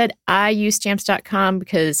 Like I said, I use Stamps.com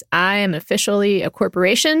because I am officially a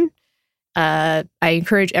corporation. I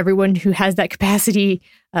encourage everyone who has that capacity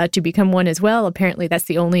to become one as well. Apparently, that's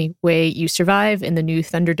the only way you survive in the new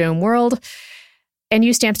Thunderdome world. And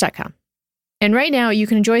use Stamps.com. And right now, you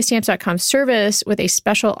can enjoy Stamps.com's service with a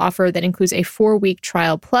special offer that includes a 4-week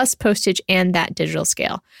trial plus postage and that digital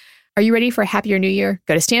scale. Are you ready for a happier new year?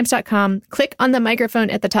 Go to Stamps.com, click on the microphone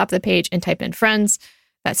at the top of the page and type in friends.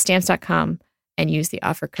 That's Stamps.com, and use the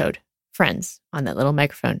offer code friends on that little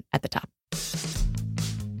microphone at the top.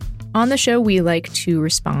 On the show, we like to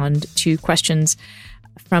respond to questions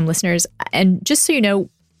from listeners. And just so you know,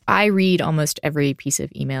 I read almost every piece of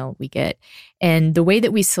email we get. And the way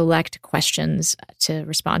that we select questions to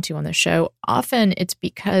respond to on the show, often it's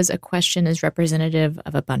because a question is representative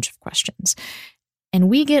of a bunch of questions. And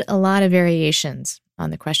we get a lot of variations on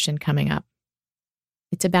the question coming up.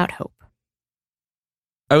 It's about hope.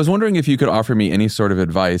 I was wondering if you could offer me any sort of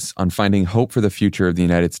advice on finding hope for the future of the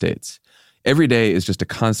United States. Every day is just a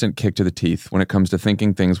constant kick to the teeth when it comes to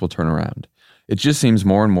thinking things will turn around. It just seems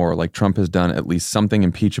more and more like Trump has done at least something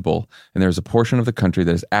impeachable, and there's a portion of the country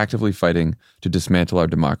that is actively fighting to dismantle our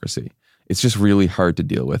democracy. It's just really hard to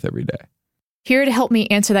deal with every day. Here to help me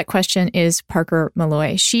answer that question is Parker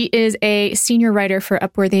Malloy. She is a senior writer for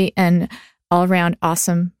Upworthy and all-around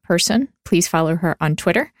awesome person. Please follow her on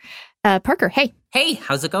Twitter. Parker, hey. Hey,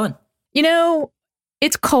 how's it going? You know,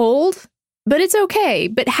 it's cold, but it's okay.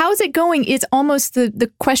 But how's it going is almost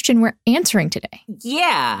the question we're answering today.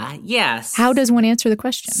 Yeah, yes. How does one answer the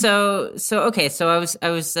question? So I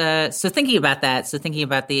was thinking about that. So thinking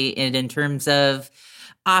about in terms of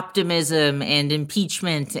optimism and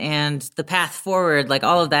impeachment and the path forward, like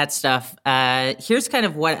all of that stuff. Here's kind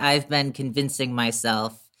of what I've been convincing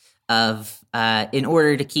myself of in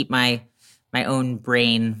order to keep my own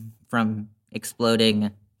brain from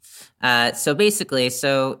exploding.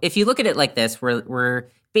 So if you look at it like this, we're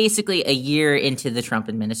basically a year into the Trump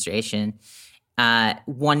administration.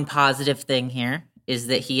 One positive thing here is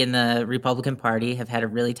that he and the Republican Party have had a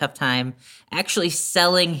really tough time actually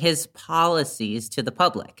selling his policies to the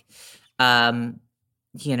public. In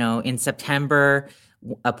September,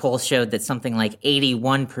 a poll showed that something like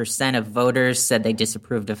 81% of voters said they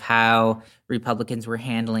disapproved of how Republicans were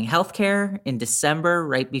handling healthcare. In December,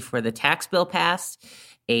 right before the tax bill passed,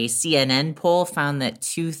 a CNN poll found that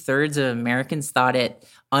 2/3 of Americans thought it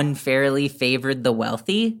unfairly favored the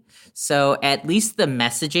wealthy. So at least the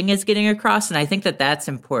messaging is getting across, and I think that that's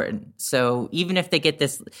important. So even if they get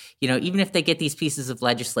this, even if they get these pieces of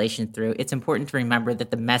legislation through, it's important to remember that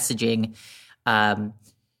the messaging,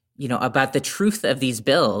 about the truth of these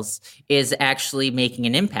bills is actually making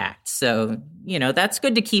an impact. So, that's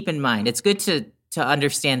good to keep in mind. It's good to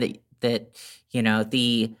understand that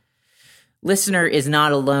the listener is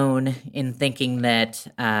not alone in thinking that,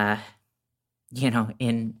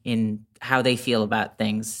 in how they feel about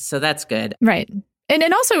things. So that's good. Right.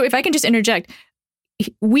 And also, if I can just interject,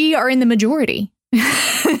 we are in the majority.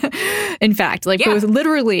 In fact, both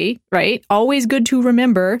literally, right? Always good to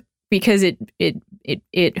remember, because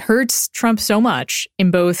it hurts Trump so much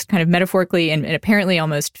in both kind of metaphorically and apparently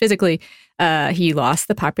almost physically. He lost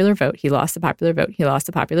the popular vote. He lost the popular vote. He lost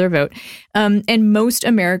the popular vote. And most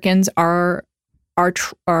Americans are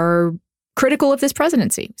critical of this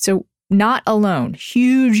presidency. So not alone.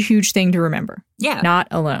 Huge thing to remember. Yeah. Not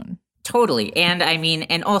alone. Totally. And I mean,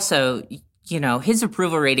 and also, his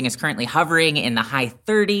approval rating is currently hovering in the high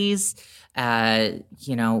 30s.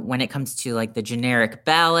 When it comes to like the generic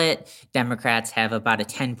ballot, Democrats have about a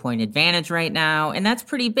 10-point advantage right now, and that's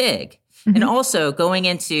pretty big. Mm-hmm. And also going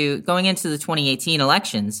into the 2018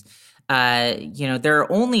 elections, there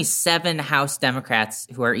are only 7 House Democrats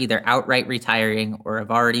who are either outright retiring or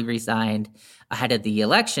have already resigned ahead of the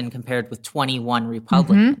election, compared with 21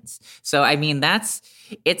 Republicans. Mm-hmm. So, I mean,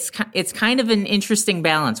 it's kind of an interesting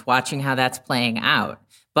balance watching how that's playing out.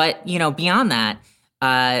 But, beyond that,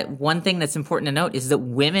 one thing that's important to note is that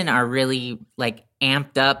women are really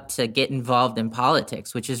amped up to get involved in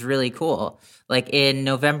politics, which is really cool. Like in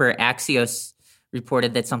November, Axios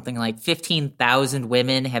reported that something like 15,000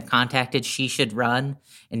 women have contacted She Should Run,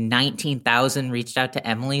 and 19,000 reached out to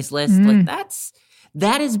Emily's List.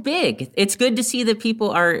 That is big. It's good to see that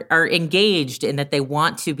people are engaged and that they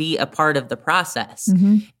want to be a part of the process.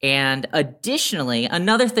 Mm-hmm. And additionally,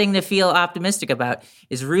 another thing to feel optimistic about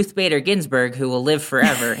is Ruth Bader Ginsburg, who will live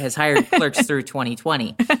forever, has hired clerks through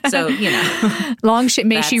 2020. So, long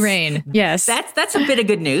may she reign. Yes. That's a bit of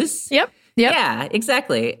good news. Yep. Yeah,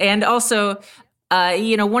 exactly. And also,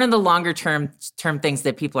 one of the longer term things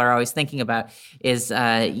that people are always thinking about is,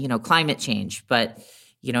 climate change. But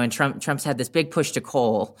and Trump's had this big push to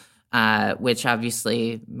coal, which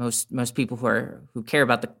obviously most people who care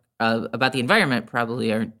about the environment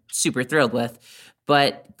probably aren't super thrilled with.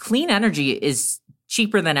 But clean energy is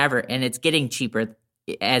cheaper than ever, and it's getting cheaper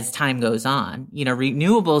as time goes on.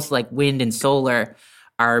 Renewables like wind and solar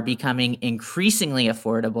are becoming increasingly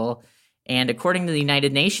affordable. And according to the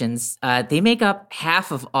United Nations, they make up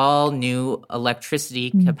half of all new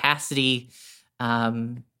electricity capacity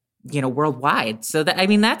worldwide. So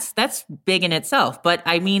that's big in itself. But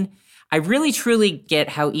I mean, I really truly get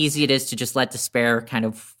how easy it is to just let despair kind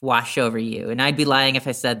of wash over you. And I'd be lying if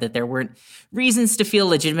I said that there weren't reasons to feel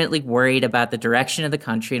legitimately worried about the direction of the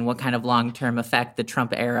country and what kind of long-term effect the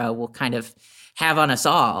Trump era will kind of have on us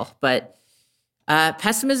all. But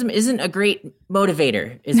pessimism isn't a great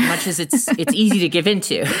motivator as much as it's easy to give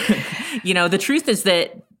into. The truth is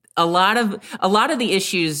that a lot of the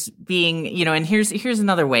issues being, and here's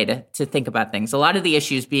another way to think about things. A lot of the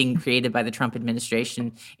issues being created by the Trump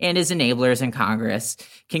administration and his enablers in Congress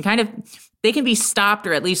they can be stopped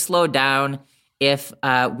or at least slowed down if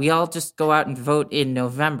we all just go out and vote in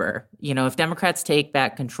November. If Democrats take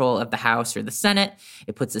back control of the House or the Senate,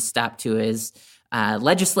 it puts a stop to his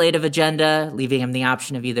legislative agenda, leaving him the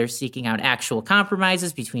option of either seeking out actual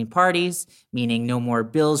compromises between parties, meaning no more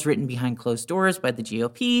bills written behind closed doors by the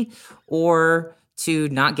GOP, or to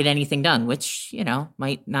not get anything done, which,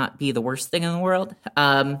 might not be the worst thing in the world.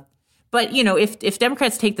 But, if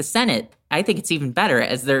Democrats take the Senate, I think it's even better,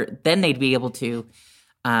 as then they'd be able to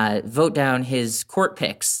vote down his court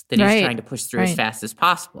picks that he's trying to push through as fast as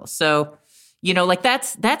possible. So,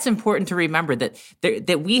 that's important to remember,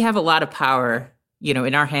 that we have a lot of power,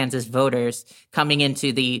 in our hands as voters coming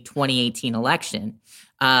into the 2018 election.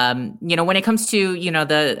 When it comes to,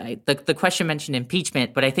 the question mentioned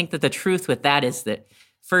impeachment, but I think that the truth with that is that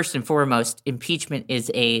first and foremost, impeachment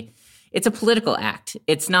is it's a political act.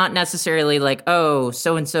 It's not necessarily like, oh,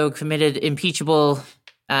 so-and-so committed impeachable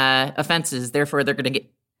offenses, therefore they're going to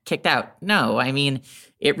get kicked out. No, I mean,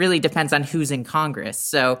 it really depends on who's in Congress.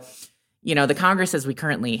 So, the Congress as we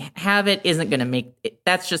currently have it isn't going to make it,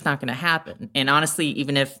 that's just not going to happen. And honestly,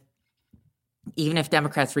 even if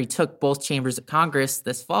Democrats retook both chambers of Congress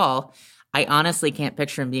this fall, I honestly can't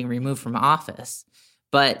picture them being removed from office.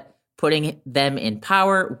 But putting them in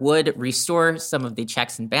power would restore some of the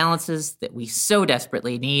checks and balances that we so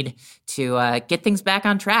desperately need to get things back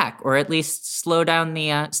on track, or at least slow down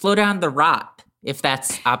the rot. If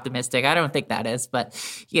that's optimistic, I don't think that is, but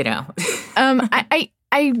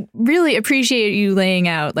I really appreciate you laying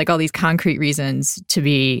out like all these concrete reasons to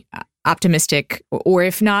be optimistic, or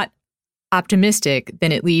if not optimistic,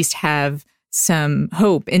 then at least have some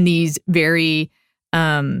hope in these very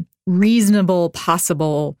reasonable,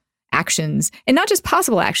 possible actions, and not just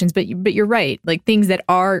possible actions, but you're right, like things that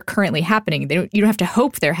are currently happening. You don't have to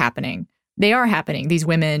hope they're happening. They are happening. These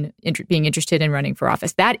women being interested in running for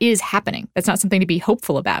office, that is happening. That's not something to be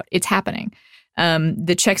hopeful about. It's happening.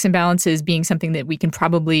 The checks and balances being something that we can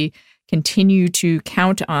probably continue to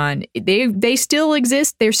count on. They still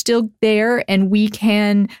exist. They're still there, and we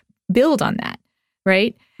can build on that,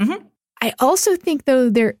 right? Mm-hmm. I also think, though,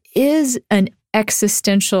 there is an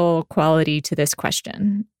existential quality to this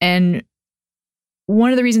question. And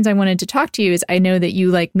one of the reasons I wanted to talk to you is I know that you,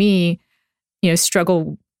 like me,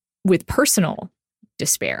 struggle with personal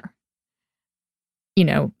despair.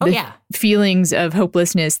 Feelings of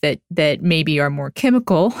hopelessness that maybe are more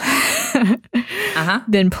chemical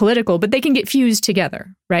than political, but they can get fused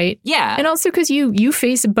together, right? Yeah. And also because you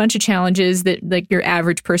face a bunch of challenges that like your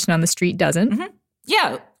average person on the street doesn't. Mm-hmm.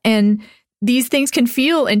 Yeah. And these things can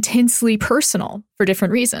feel intensely personal for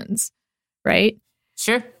different reasons, right?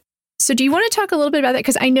 Sure. So do you want to talk a little bit about that?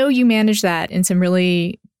 Because I know you manage that in some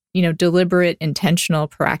really, deliberate, intentional,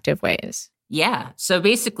 proactive ways. Yeah. So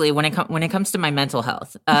basically, when it comes to my mental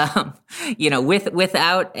health,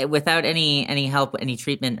 without any help, any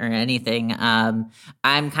treatment or anything, I'm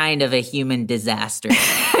kind of a human disaster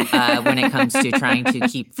when it comes to trying to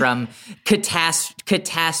keep from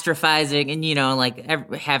catastrophizing and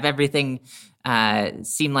have everything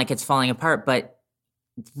seem like it's falling apart. But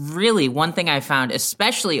really, one thing I found,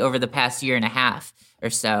 especially over the past year and a half or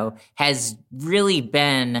so, has really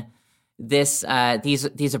been these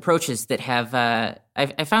approaches that have I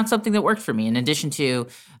found something that worked for me. In addition to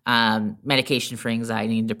medication for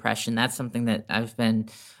anxiety and depression, that's something that I've been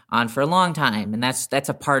on for a long time, and that's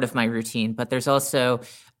a part of my routine. But there's also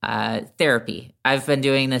therapy. I've been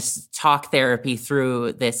doing this talk therapy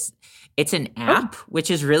through this. It's an app,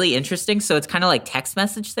 which is really interesting. So it's kind of like text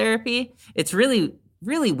message therapy. It's really,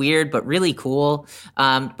 really weird, but really cool.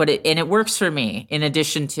 But it works for me. In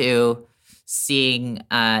addition to seeing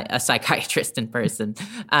a psychiatrist in person.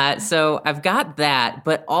 So I've got that,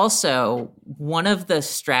 but also one of the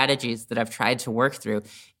strategies that I've tried to work through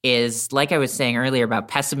is, like I was saying earlier about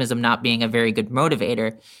pessimism not being a very good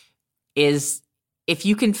motivator, is if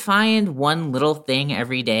you can find one little thing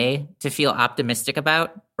every day to feel optimistic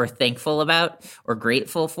about or thankful about or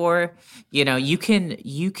grateful for, it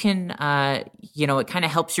kind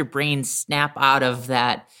of helps your brain snap out of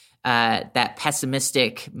that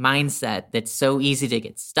pessimistic mindset that's so easy to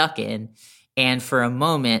get stuck in, and for a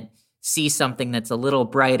moment see something that's a little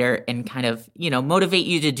brighter and kind of, motivate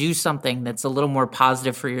you to do something that's a little more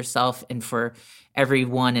positive for yourself and for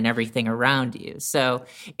everyone and everything around you. So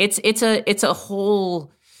it's a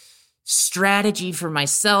whole strategy for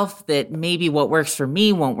myself that maybe what works for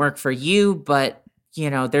me won't work for you, but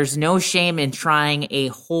there's no shame in trying a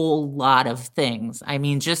whole lot of things. I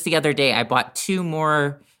mean, just the other day I bought 2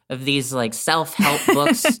 more of these like self-help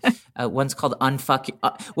books. One's called Unfuck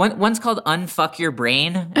Your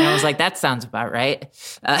Brain, and I was like, that sounds about right.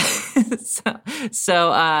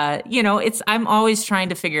 I'm always trying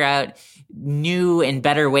to figure out new and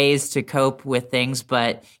better ways to cope with things,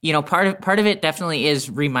 but part of it definitely is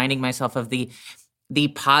reminding myself of the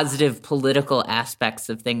positive political aspects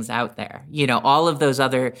of things out there. All of those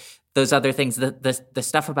other things, the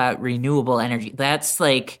stuff about renewable energy, that's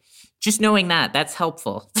like, just knowing that's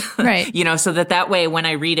helpful. Right. So that way when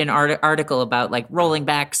I read an article about like rolling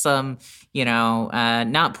back some,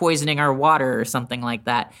 not poisoning our water or something like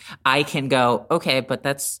that, I can go, okay, but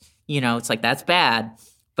that's, it's like, that's bad.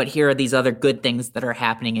 But here are these other good things that are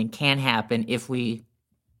happening and can happen if we,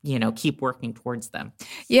 keep working towards them.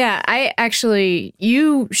 Yeah,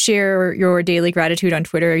 you share your daily gratitude on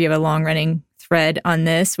Twitter. You have a long running thread on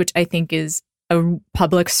this, which I think is a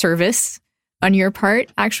public service on your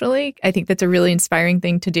part, actually. I think that's a really inspiring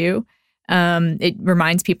thing to do. It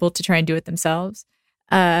reminds people to try and do it themselves.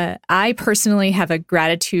 I personally have a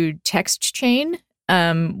gratitude text chain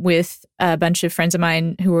with a bunch of friends of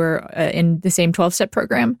mine who are in the same 12-step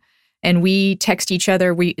program. And we text each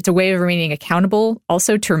other. It's a way of remaining accountable,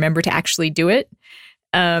 also to remember to actually do it.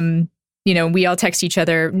 We all text each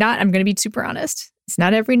other. I'm going to be super honest. It's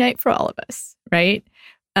not every night for all of us, right?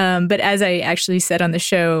 But as I actually said on the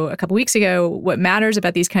show a couple weeks ago, what matters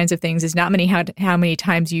about these kinds of things is not how many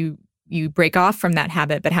times you break off from that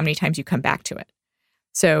habit, but how many times you come back to it.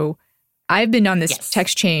 So I've been on this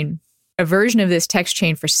text chain, a version of this text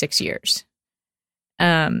chain, for 6 years.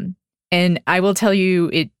 And I will tell you,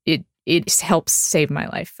 it helps save my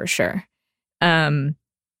life for sure. And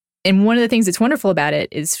one of the things that's wonderful about it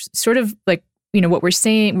is sort of like, what we're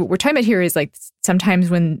talking about here is like sometimes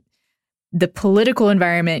when the political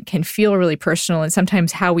environment can feel really personal, and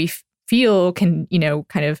sometimes how we feel can,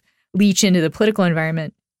 kind of leach into the political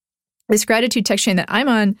environment. This gratitude text chain that I'm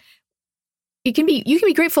on, you can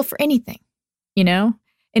be grateful for anything, and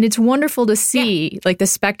it's wonderful to see like the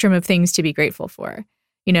spectrum of things to be grateful for.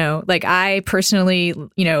 Like I personally,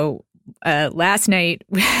 last night,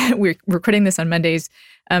 we're recording this on Mondays.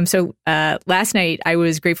 So last night I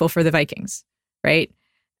was grateful for the Vikings, right?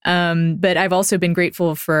 But I've also been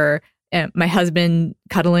grateful for my husband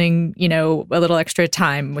cuddling, a little extra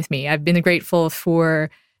time with me. I've been grateful for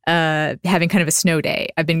having kind of a snow day.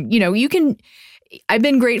 I've been, I've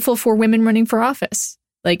been grateful for women running for office.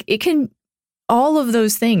 Like all of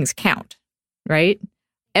those things count, right?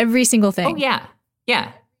 Every single thing. Oh yeah.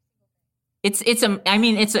 Yeah. It's a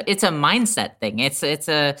mindset thing. It's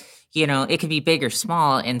a, it can be big or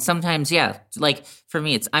small. And sometimes, like for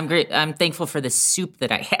me, I'm thankful for the soup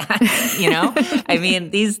that I had, I mean,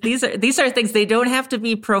 these are things, they don't have to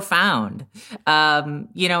be profound. And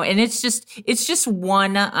it's just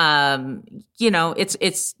one,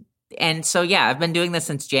 and so, I've been doing this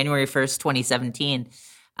since January 1st, 2017.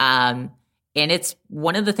 And it's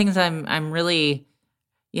one of the things I'm really,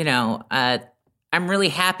 I'm really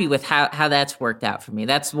happy with how that's worked out for me.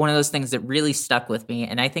 That's one of those things that really stuck with me.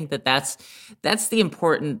 And I think that's one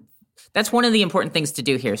of the important things to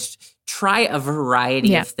do here. Try a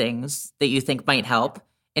variety of things that you think might help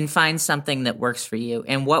and find something that works for you.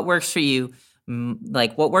 And what works for you,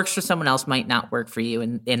 like what works for someone else might not work for you.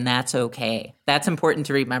 And that's okay. That's important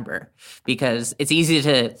to remember, because it's easy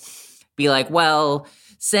to be like, well,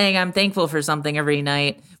 saying I'm thankful for something every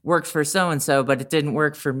night worked for so-and-so, but it didn't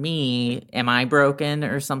work for me. Am I broken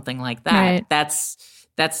or something like that? Right.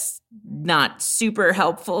 That's not super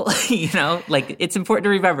helpful. Like it's important to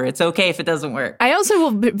remember it's okay if it doesn't work. I also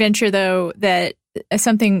will venture though that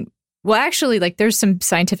there's some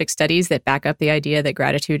scientific studies that back up the idea that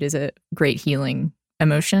gratitude is a great healing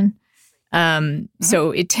emotion.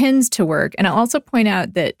 So it tends to work. And I'll also point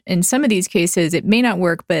out that in some of these cases, it may not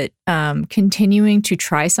work, but continuing to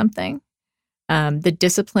try something, the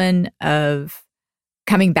discipline of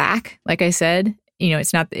coming back, like I said,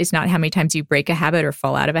 it's not how many times you break a habit or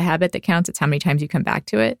fall out of a habit that counts. It's how many times you come back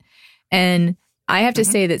to it. And I have to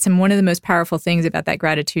say that one of the most powerful things about that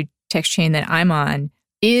gratitude text chain that I'm on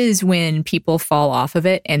is when people fall off of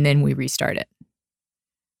it and then we restart it.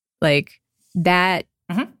 Like that.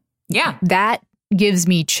 Yeah. That gives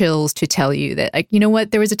me chills to tell you that, like, you know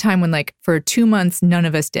what? There was a time when, like, for 2 months, none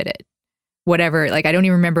of us did it. Whatever. Like, I don't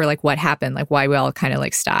even remember, like, what happened, like, why we all kind of,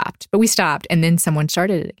 like, stopped. But we stopped, and then someone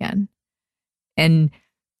started it again. And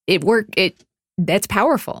it worked. That's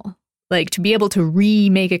powerful. Like, to be able to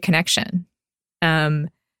remake a connection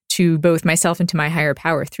to both myself and to my higher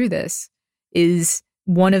power through this is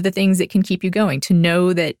one of the things that can keep you going. To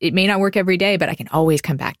know that it may not work every day, but I can always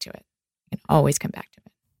come back to it. I can always come back to it.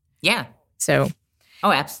 Yeah. So.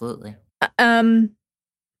 Oh, absolutely.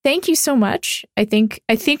 thank you so much. I think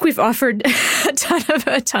we've offered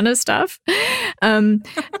a ton of stuff.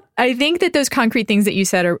 I think that those concrete things that you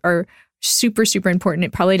said are super, super important.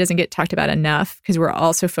 It probably doesn't get talked about enough because we're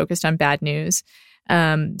also focused on bad news.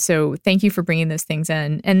 So thank you for bringing those things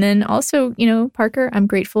in. And then also, Parker, I'm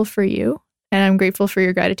grateful for you, and I'm grateful for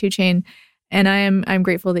your gratitude chain. And I'm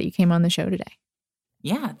grateful that you came on the show today.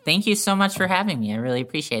 Yeah, thank you so much for having me. I really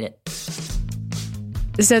appreciate it.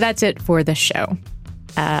 So that's it for the show.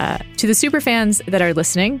 To the super fans that are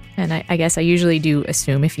listening, and I guess I usually do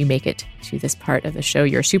assume if you make it to this part of the show,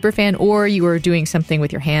 you're a super fan, or you are doing something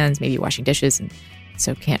with your hands, maybe washing dishes, and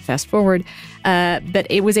so can't fast forward. But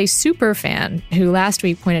it was a super fan who last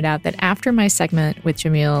week pointed out that after my segment with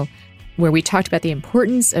Jamil, where we talked about the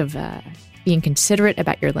importance of being considerate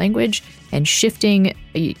about your language and shifting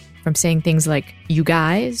from saying things like you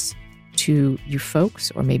guys to you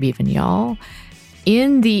folks, or maybe even y'all,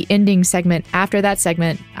 in the ending segment, after that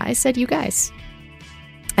segment, I said you guys.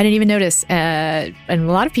 I didn't even notice. And a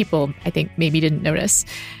lot of people, I think, maybe didn't notice.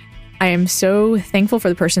 I am so thankful for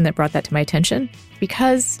the person that brought that to my attention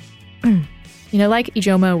because, like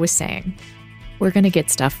Ijeoma was saying, we're going to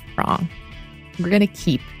get stuff wrong. We're going to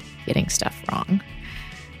keep getting stuff wrong.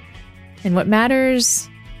 And what matters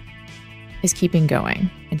is keeping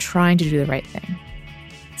going and trying to do the right thing.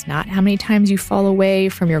 It's not how many times you fall away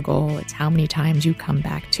from your goal, it's how many times you come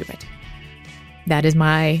back to it. That is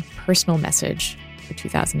my personal message for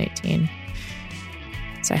 2018.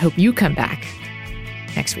 So I hope you come back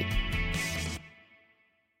next week.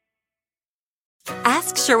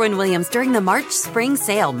 Ask Sherwin-Williams during the March Spring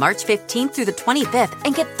Sale, March 15th through the 25th,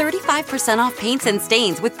 and get 35% off paints and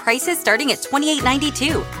stains with prices starting at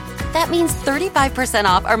 $28.92. That means 35%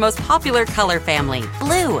 off our most popular color family,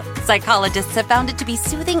 blue. Psychologists have found it to be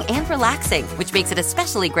soothing and relaxing, which makes it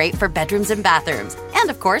especially great for bedrooms and bathrooms. And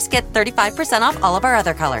of course, get 35% off all of our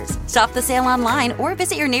other colors. Shop the sale online or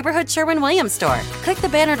visit your neighborhood Sherwin-Williams store. Click the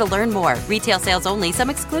banner to learn more. Retail sales only. Some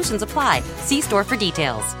exclusions apply. See store for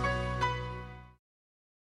details.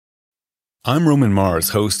 I'm Roman Mars,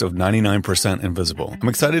 host of 99% Invisible. I'm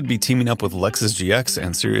excited to be teaming up with Lexus GX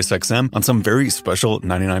and SiriusXM on some very special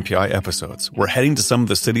 99PI episodes. We're heading to some of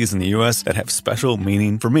the cities in the U.S. that have special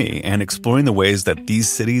meaning for me and exploring the ways that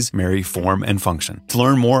these cities marry form and function. To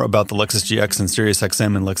learn more about the Lexus GX and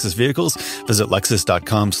SiriusXM and Lexus vehicles, visit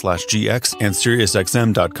lexus.com/GX and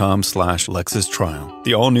SiriusXM.com/Lexus Trial.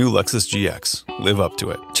 The all-new Lexus GX. Live up to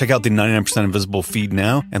it. Check out the 99% Invisible feed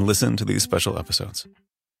now and listen to these special episodes.